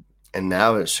got. And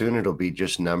now soon it'll be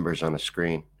just numbers on a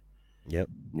screen. Yep.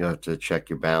 You'll have to check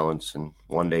your balance, and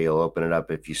one day you'll open it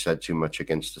up if you said too much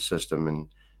against the system, and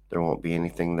there won't be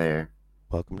anything there.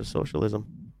 Welcome to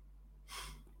socialism.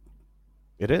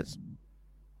 It is.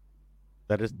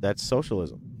 That's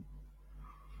socialism.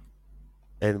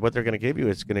 And what they're going to give you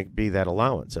is going to be that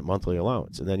allowance, that monthly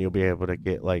allowance, and then you'll be able to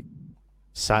get like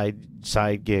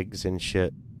side gigs and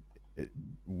shit eh,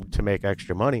 to make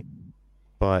extra money.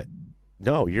 But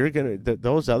no, you're gonna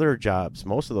those other jobs,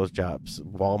 most of those jobs,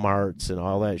 WalMarts and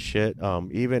all that shit.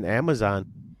 Even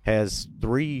Amazon has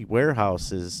 3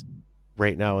 warehouses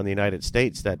right now in the United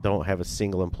States that don't have a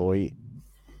single employee.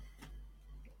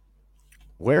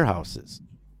 Warehouses,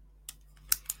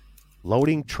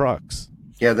 loading trucks.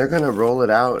 Yeah, they're going to roll it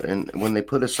out, and when they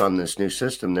put us on this new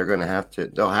system, they'll have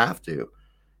to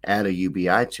add a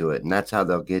UBI to it, and that's how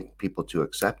they'll get people to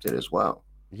accept it as well.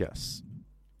 Yes.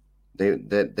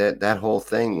 That whole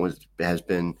thing has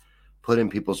been put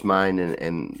in people's mind,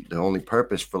 and the only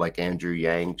purpose for like Andrew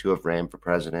Yang to have ran for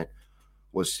president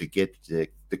was to get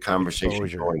the conversation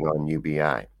Exposure. going on UBI,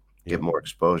 get Yep. more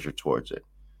exposure towards it.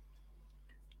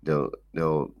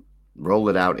 They'll roll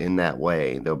it out in that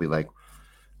way. They'll be like,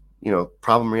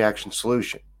 problem, reaction,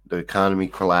 solution. The economy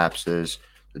collapses,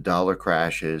 the dollar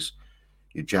crashes,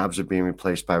 your jobs are being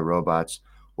replaced by robots.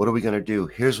 What are we going to do?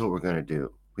 Here's what we're going to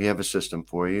do. We have a system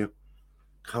for you.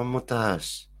 Come with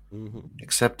us. Hmm.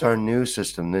 Accept our new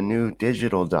system, the new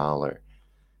digital dollar.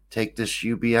 Take this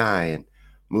UBI and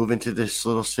move into this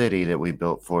little city that we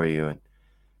built for you, and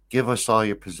Give us all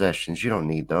your possessions. You don't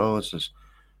need those. Those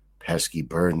pesky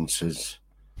burdens.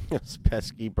 It's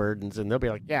pesky burdens, and they'll be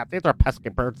like, "Yeah, these are pesky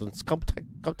burdens. Come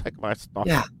take my stuff."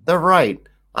 Yeah, they're right.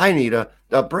 I need a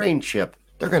brain chip.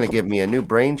 They're going to give me a new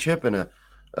brain chip and a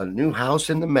new house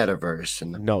in the metaverse.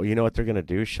 And No, you know what they're gonna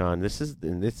do, Sean? This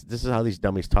is how these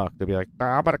dummies talk. They'll be like,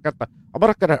 "Ah, I'm gonna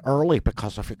get it early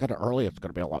because if you get it early, it's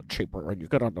gonna be a lot cheaper, and you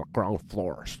get on the ground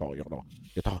floor, so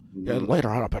later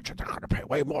on, I bet you they're gonna pay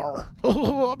way more."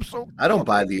 I'm so. I don't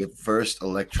buy the first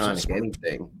electronic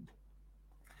anything.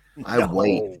 I No.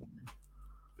 wait.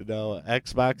 No,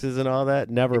 Xboxes and all that.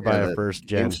 Never buy a The first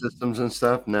game gen. systems and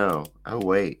stuff. No, I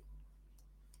wait.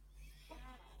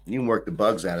 You can work the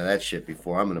bugs out of that shit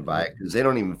before I'm going to buy it because they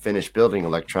don't even finish building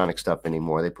electronic stuff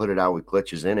anymore. They put it out with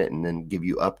glitches in it and then give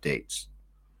you updates.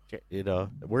 You know,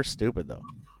 we're stupid though.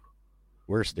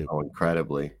 We're stupid. Oh,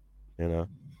 incredibly. You know,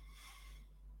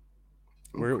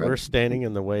 we're standing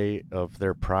in the way of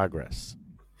their progress,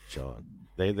 Sean.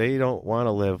 They don't want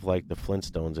to live like the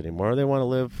Flintstones anymore. They want to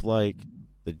live like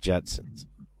the Jetsons.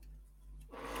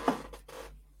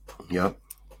 Yep.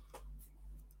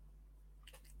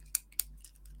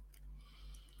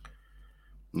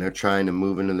 And they're trying to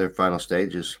move into their final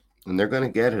stages, and they're going to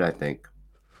get it, I think.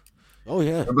 Oh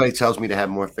yeah. Everybody tells me to have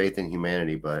more faith in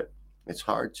humanity, but it's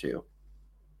hard to.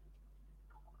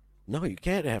 No, you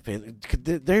can't have faith.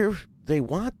 They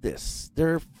want this.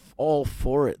 They're all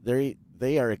for it.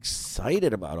 They are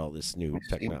excited about all this new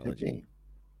technology.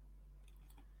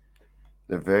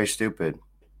 They're very stupid.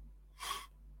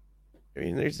 I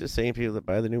mean, there's the same people that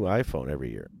buy the new iPhone every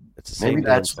year. It's the same. Maybe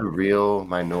that's the real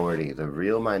minority. The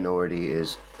real minority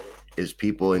is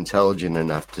people intelligent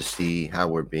enough to see how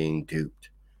we're being duped.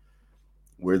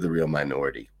 We're the real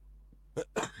minority.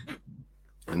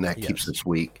 And that keeps us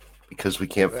weak because we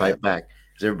can't fight back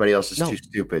because everybody else is too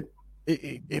stupid.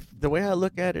 If the way I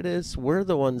look at it is, we're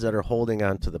the ones that are holding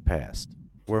on to the past.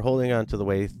 We're holding on to the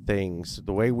way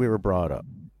we were brought up,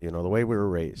 the way we were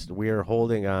raised. We are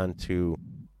holding on to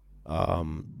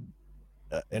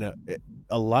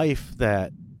a life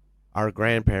that our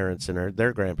grandparents and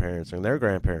their grandparents and their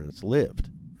grandparents lived,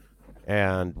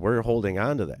 and we're holding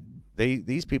on to that.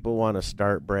 These people want to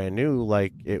start brand new,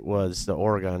 like it was the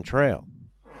Oregon Trail.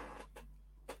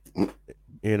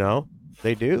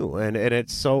 They do, and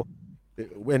it's so.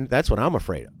 When that's what I'm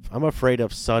afraid of. I'm afraid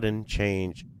of sudden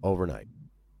change overnight.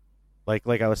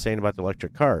 Like I was saying about the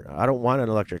electric car. I don't want an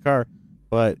electric car,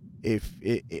 but if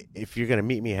you're going to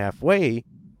meet me halfway,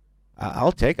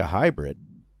 I'll take a hybrid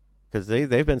because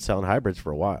they've been selling hybrids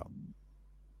for a while.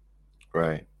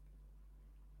 Right.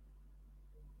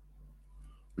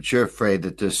 But you're afraid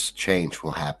that this change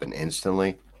will happen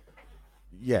instantly?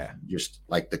 Yeah. Just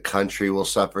like the country will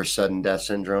suffer sudden death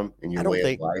syndrome and your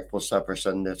way of life will suffer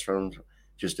sudden death syndrome,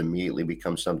 just immediately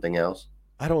become something else?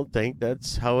 I don't think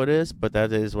that's how it is, but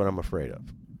that is what I'm afraid of.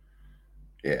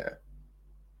 Yeah.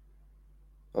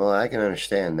 Well, I can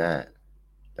understand that.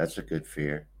 That's a good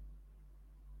fear.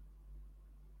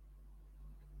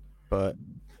 But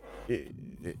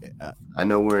I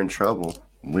know we're in trouble.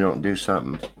 We don't do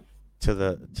something. To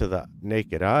the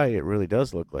naked eye, it really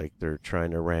does look like they're trying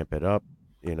to ramp it up,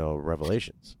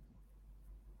 Revelations.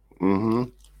 Mm-hmm.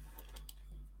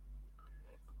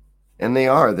 And they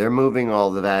are. They're moving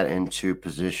all of that into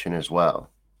position as well.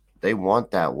 They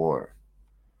want that war.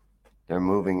 They're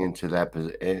moving into that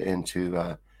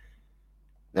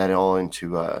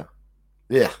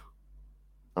yeah.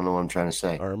 I don't know what I'm trying to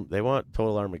say. They want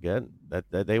total Armageddon.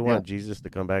 That they want Jesus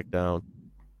to come back down.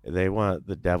 They want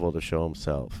the devil to show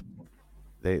himself.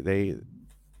 They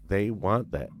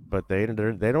want that, but they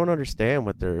don't understand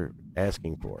what they're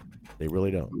asking for. They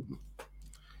really don't.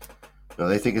 No,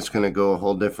 they think it's going to go a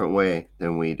whole different way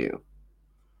than we do.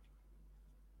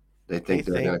 They think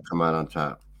they're going to come out on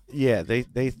top. Yeah, they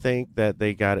think that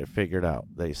they got it figured out.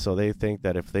 They think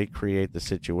that if they create the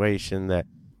situation that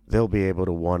they'll be able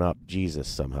to one up Jesus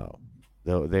somehow.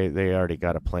 They already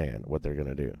got a plan what they're going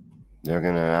to do. They're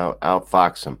going to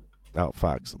outfox him.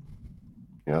 Outfox him.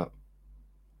 Yep.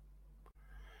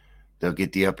 They'll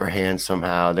get the upper hand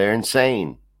somehow. They're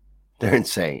insane.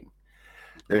 There's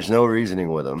no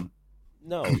reasoning with them.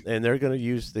 No, and they're going to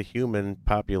use the human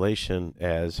population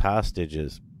as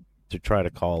hostages to try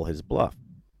to call his bluff.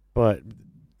 But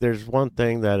there's one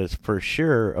thing that is for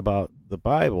sure about the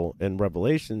Bible and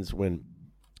Revelations. When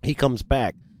he comes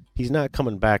back, he's not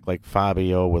coming back like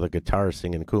Fabio with a guitar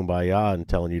singing Kumbaya and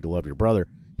telling you to love your brother.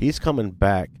 He's coming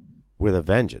back with a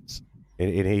vengeance,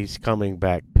 and he's coming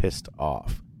back pissed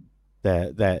off.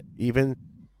 That even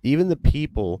the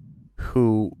people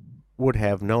who would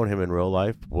have known him in real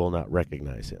life will not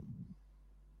recognize him.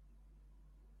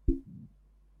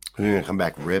 You're gonna come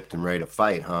back ripped and ready to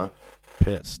fight, huh?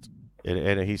 pissed.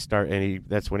 And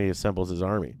that's when he assembles his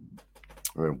army.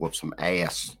 We're gonna whoop some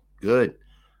ass. Good.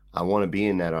 I want to be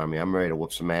in that army. I'm ready to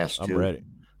whoop some ass I'm too. ready.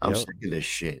 I'm Yep. sick of this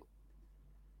shit.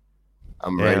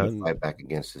 I'm ready to And fight back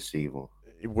against this evil.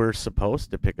 we're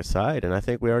supposed to pick a side, and I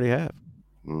think we already have.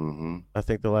 Mm-hmm. I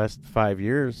think the last 5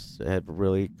 years have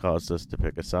really caused us to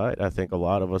pick a side. I think a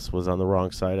lot of us was on the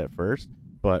wrong side at first,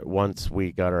 but once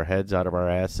we got our heads out of our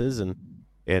asses and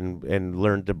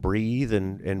learned to breathe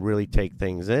and really take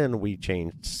things in, we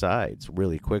changed sides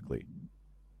really quickly.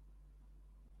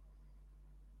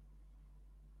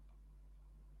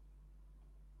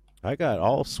 I got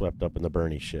all swept up in the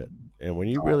Bernie shit. And when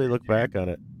you really look back on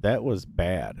it, that was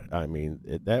bad. I mean,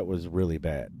 that was really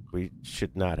bad. We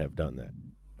should not have done that.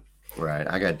 Right.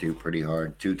 I got duped pretty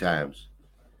hard 2 times.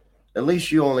 At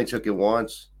least you only took it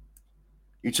once.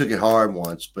 You took it hard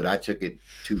once, but I took it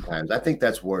 2 times. I think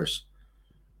that's worse.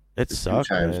 It The two sucked,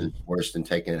 times is man. worse than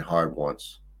taking it hard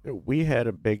once. We had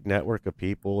a big network of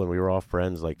people, and we were all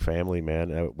friends, like family,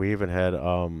 man. We even had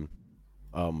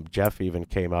Jeff even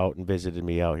came out and visited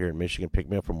me out here in Michigan, picked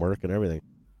me up from work and everything.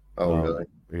 Oh, really?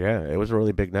 Yeah, it was a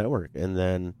really big network. And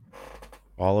then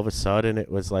all of a sudden, it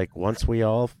was like once we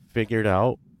all figured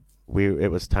out,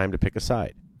 it was time to pick a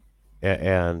side,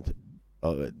 and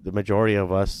the majority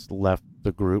of us left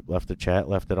the group, left the chat,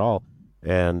 left it all,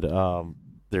 and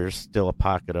there's still a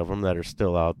pocket of them that are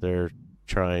still out there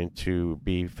trying to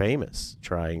be famous,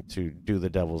 trying to do the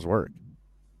devil's work.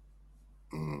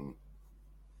 Mm.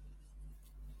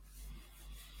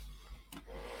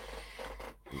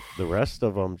 The rest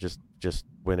of them just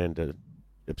went into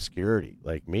obscurity,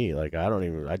 like me. Like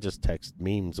I just text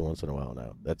memes once in a while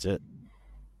now. That's it.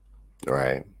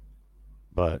 Right.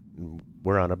 But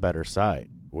we're on a better side.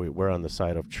 We're on the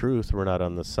side of truth. We're not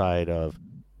on the side of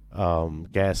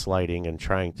gaslighting and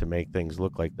trying to make things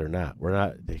look like they're not. We're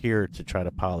not here to try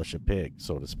to polish a pig,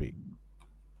 so to speak.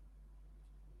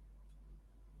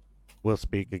 We'll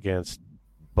speak against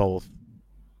both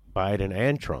Biden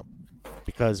and Trump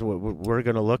because what we're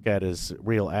going to look at is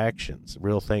real actions,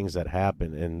 real things that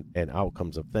happen, and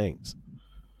outcomes of things.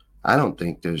 I don't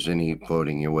think there's any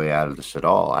voting your way out of this at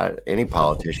all. Any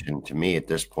politician, to me, at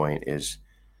this point, is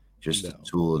just a No.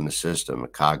 tool in the system, a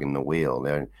cog in the wheel.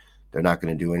 They're not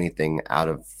going to do anything out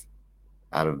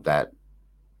of that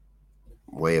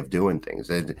way of doing things.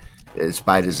 It's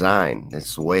by design.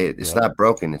 It's the way it's Yep. not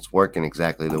broken. It's working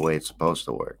exactly the way it's supposed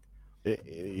to work.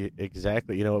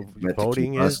 Exactly. You know, Meant to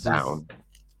voting keep us is down.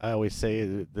 I always say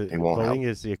the It won't voting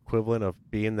help. is the equivalent of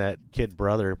being that kid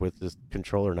brother with his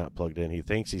controller not plugged in. He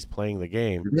thinks he's playing the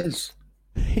game. It is.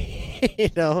 You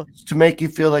know, It's to make you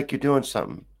feel like you're doing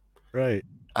something. right?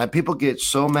 People get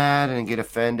so mad and get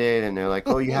offended, and they're like,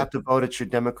 "Oh, you have to vote. It's your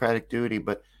democratic duty."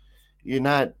 But you're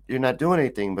not. You're not doing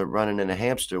anything but running in a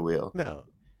hamster wheel. No,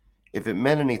 If it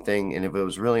meant anything and if it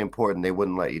was really important, they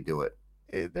wouldn't let you do it.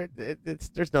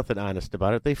 there's nothing honest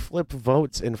about it. They flip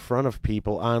votes in front of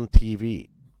people on TV.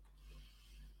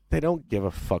 They don't give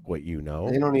a fuck what you know.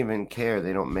 They don't even care.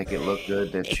 They don't make it look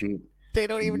good. They're cheap. They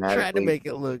don't even try to Dramatically. make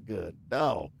it look good.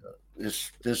 No.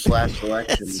 This last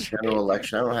election, the That's general right.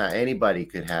 election, I don't know how anybody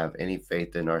could have any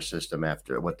faith in our system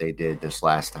after what they did this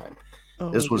last time. Oh,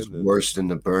 This was goodness. worse than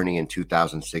the Bernie in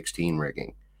 2016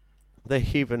 rigging. They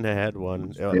even had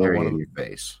one. Very One in of, your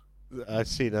face. I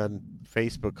seen on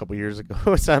Facebook a couple years ago. It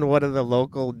was on one of the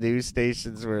local news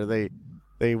stations where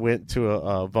they went to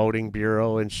a voting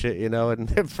bureau and shit, you know. And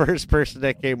the first person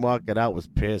that came walking out was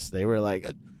pissed. They were like,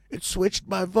 "It switched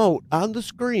my vote on the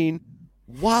screen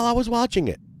while I was watching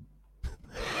it."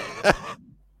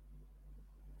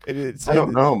 I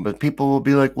don't know, but people will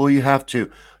be like, "Well, you have to.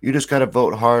 You just got to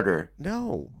vote harder."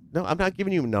 No, I'm not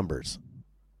giving you numbers.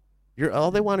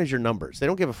 All they want is your numbers. They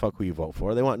don't give a fuck who you vote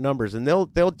for. They want numbers, and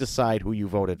they'll decide who you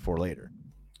voted for later.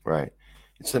 Right.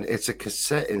 It's a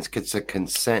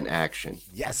consent action.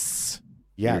 Yes.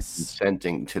 You're Yes.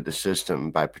 consenting to the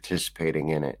system by participating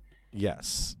in it.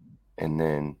 Yes. And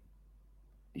then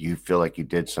you feel like you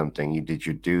did something, you did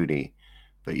your duty,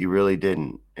 but you really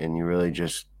didn't. And you really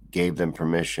just gave them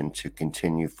permission to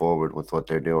continue forward with what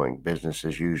they're doing, business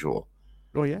as usual.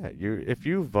 Oh yeah. If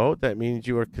you vote, that means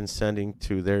you are consenting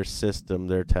to their system,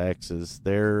 their taxes,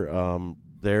 their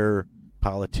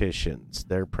politicians,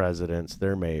 their presidents,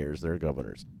 their mayors, their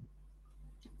governors.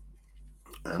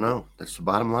 I know. That's the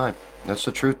bottom line. That's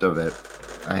the truth of it.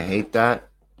 I hate that.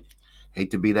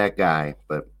 Hate to be that guy,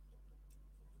 but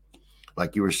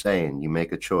like you were saying, you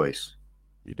make a choice.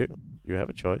 You do. You have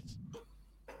a choice.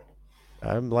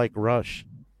 I'm like Rush.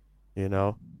 You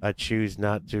know, I choose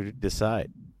not to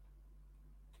decide.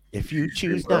 If you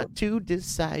choose not to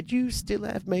decide, you still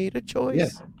have made a Yeah,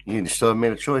 choice. you still have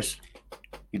made a choice.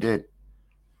 You did.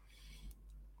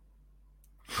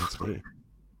 That's me.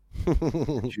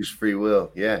 Choose free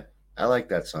will. Yeah, I like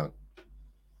that song.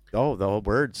 Oh, the whole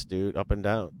words, dude, up and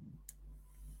down.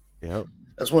 Yep.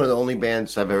 That's one of the only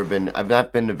bands I've ever been. I've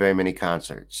not been to very many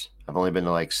concerts. I've only been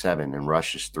to like 7, and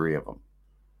Rush is 3 of them.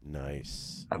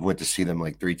 Nice. I've went to see them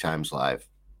like 3 times live.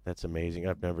 That's amazing.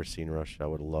 I've never seen Rush. I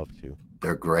would love to.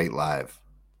 They're great live.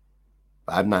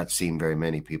 I've not seen very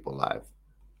many people live.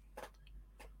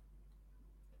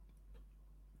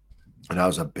 And I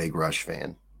was a big Rush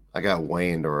fan. I got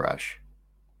way into Rush.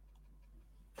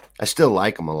 I still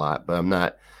like them a lot, but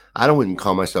I don't wouldn't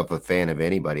call myself a fan of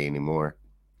anybody anymore.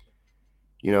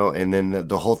 And then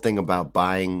the whole thing about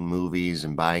buying movies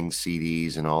and buying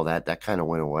CDs and all that kind of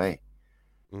went away.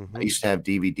 I used to have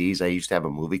DVDs. I used to have a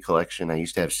movie collection. I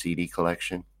used to have CD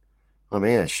collection. I don't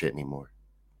mean that shit anymore.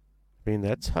 I mean,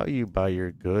 that's how you buy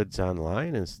your goods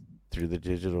online is through the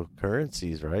digital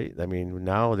currencies, right? I mean,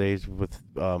 nowadays with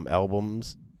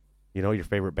albums, your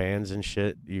favorite bands and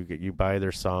shit, you buy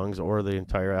their songs or the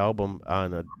entire album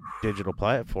on a digital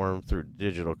platform through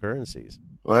digital currencies.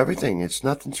 Well, everything.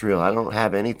 Nothing's real. I don't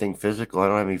have anything physical. I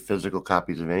don't have any physical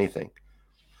copies of anything.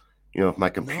 If my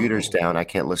computer's down, I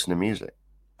can't listen to music.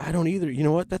 I don't either. You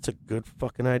know what? That's a good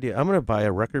fucking idea. I'm going to buy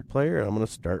a record player and I'm going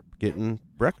to start getting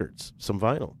records, some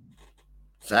vinyl.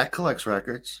 Zach collects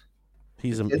records.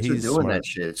 He's doing smart. that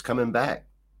shit. It's coming back.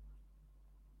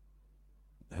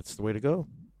 That's the way to go.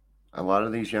 A lot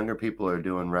of these younger people are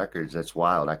doing records. That's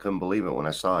wild. I couldn't believe it when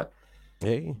I saw it.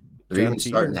 Hey, they're even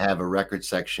starting to have a record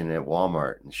section at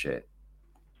Walmart and shit.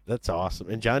 That's awesome.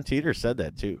 And John Teeter said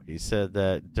that too. He said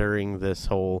that during this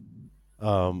whole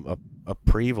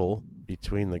upheaval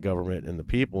between the government and the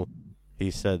people,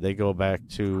 he said they go back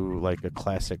to like a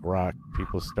classic rock.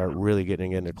 People start really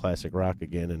getting into classic rock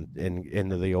again and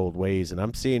into the old ways. And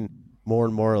I'm seeing more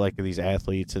and more like these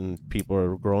athletes and people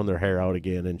are growing their hair out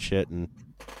again and shit.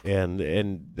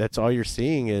 And that's all you're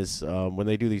seeing is when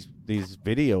they do these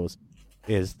videos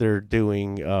is they're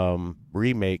doing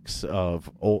remakes of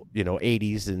old,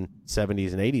 80s and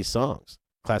 70s and 80s songs,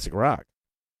 classic rock.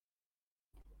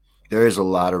 There is a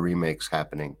lot of remakes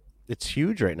happening. It's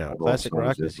huge right now. Classic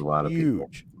rock is a lot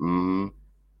huge. Of people.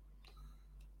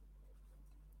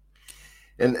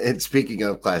 And speaking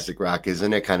of classic rock,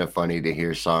 isn't it kind of funny to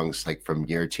hear songs like from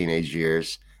your teenage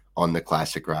years on the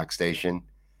classic rock station?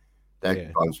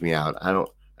 That bums me out.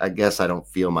 I guess I don't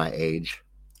feel my age,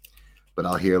 but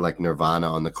I'll hear like Nirvana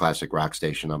on the classic rock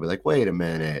station. I'll be like, wait a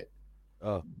minute.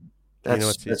 Oh,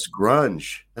 that's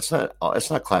grunge. That's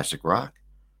not classic rock.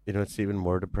 You know what's even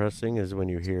more depressing is when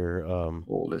you hear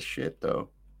old as shit though.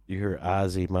 You hear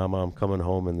Ozzy, "Mama, I'm coming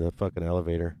home" in the fucking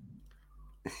elevator.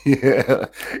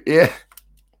 Yeah.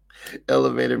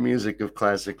 Elevator music of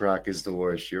classic rock is the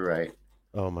worst. You're right.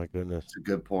 Oh my goodness. It's a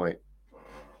good point.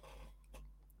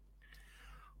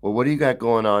 Well, what do you got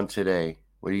going on today?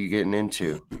 What are you getting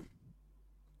into?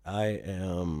 I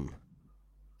am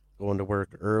going to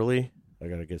work early. I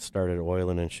got to get started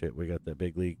oiling and shit. We got that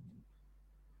big leak.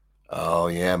 Oh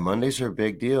yeah, Mondays are a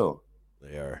big deal.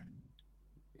 They are.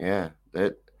 Yeah,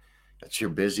 that's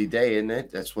your busy day, isn't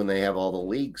it? That's when they have all the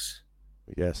leagues.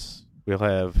 Yes, we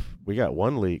got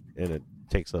one leak and it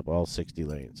takes up all 60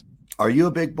 lanes. Are you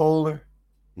a big bowler?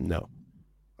 No.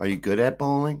 Are you good at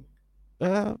bowling?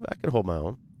 I can hold my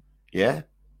own. Yeah.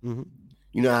 Mm-hmm.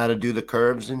 You know how to do the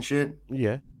curves and shit?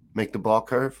 Yeah. Make the ball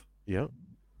curve? Yeah.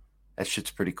 That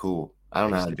shit's pretty cool. I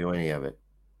don't know how to do any of it.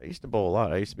 I used to bowl a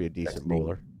lot. I used to be a decent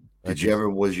bowler. Was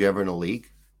you ever in a league?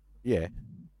 Yeah.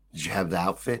 Did you have the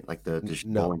outfit, like the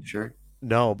bowling shirt?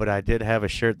 No, but I did have a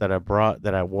shirt that I brought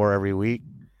that I wore every week,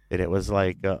 and it was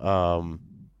like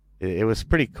it was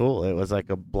pretty cool. It was like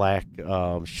a black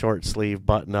short sleeve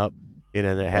button up, and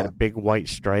then it had a big white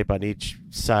stripe on each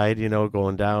side,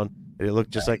 going down. And it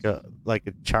looked just like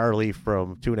a Charlie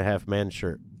from 2.5 Men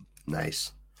shirt.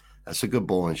 Nice. That's a good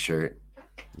bowling shirt.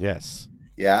 Yes.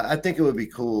 Yeah, I think it would be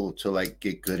cool to like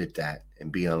get good at that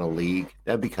and be on a league.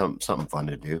 That'd become something fun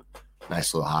to do.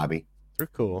 Nice little hobby. They're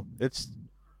cool.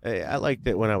 I liked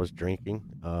it when I was drinking.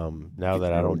 Now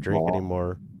that I don't drink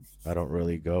anymore, I don't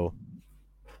really go.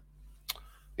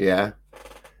 Yeah,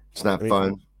 it's not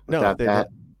fun. No,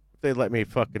 they let me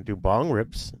fucking do bong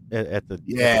rips at the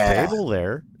table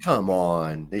there. Come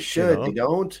on, they should. They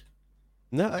don't.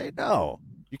 No, I know.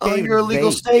 You're a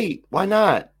legal state. Why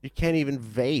not? You can't even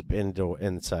vape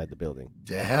inside the building.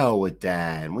 To hell with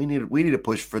that. And we need to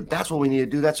push for. That's what we need to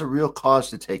do. That's a real cause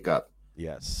to take up.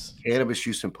 Yes. Cannabis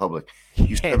use in public.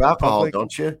 You serve alcohol,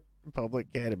 don't you?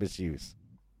 Public cannabis use.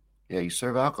 Yeah, you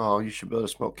serve alcohol. You should be able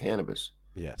to smoke cannabis.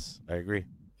 Yes, I agree.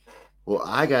 Well,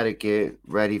 I got to get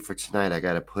ready for tonight. I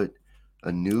got to put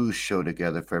a news show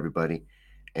together for everybody,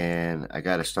 and I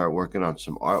got to start working on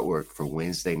some artwork for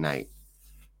Wednesday night.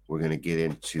 We're going to get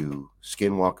into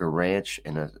Skinwalker Ranch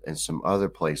and some other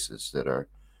places that are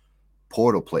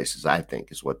portal places, I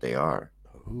think is what they are.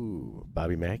 Ooh,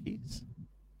 Bobby Mackey's.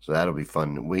 So that'll be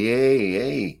fun.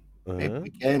 Maybe Uh-huh. we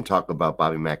can talk about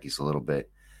Bobby Mackey's a little bit.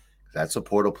 That's a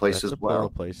portal place That's as a portal well.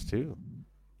 place too.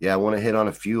 Yeah, I want to hit on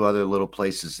a few other little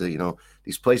places that,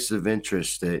 these places of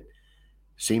interest that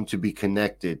seem to be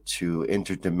connected to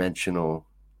interdimensional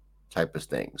type of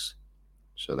things.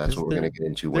 So that's Because what we're going to get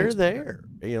into they're Wednesday. there.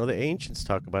 The ancients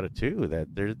talk about it too.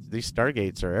 That these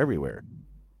stargates are everywhere.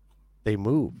 They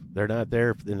move. They're not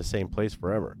there in the same place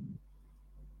forever.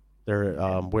 They're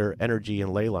where energy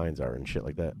and ley lines are and shit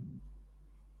like that.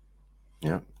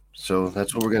 Yeah. So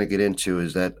that's what we're going to get into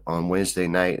is that on Wednesday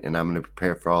night, and I'm going to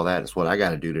prepare for all that. It's what I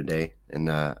got to do today.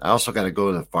 And I also got to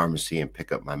go to the pharmacy and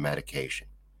pick up my medication.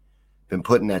 Been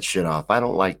putting that shit off. I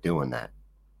don't like doing that.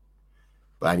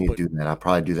 But I need to do that. I'll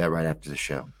probably do that right after the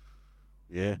show.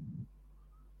 Yeah.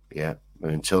 Yeah. But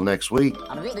until next week.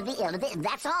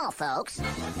 That's all, folks.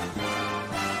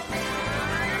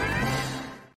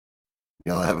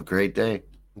 Y'all have a great day.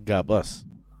 God bless.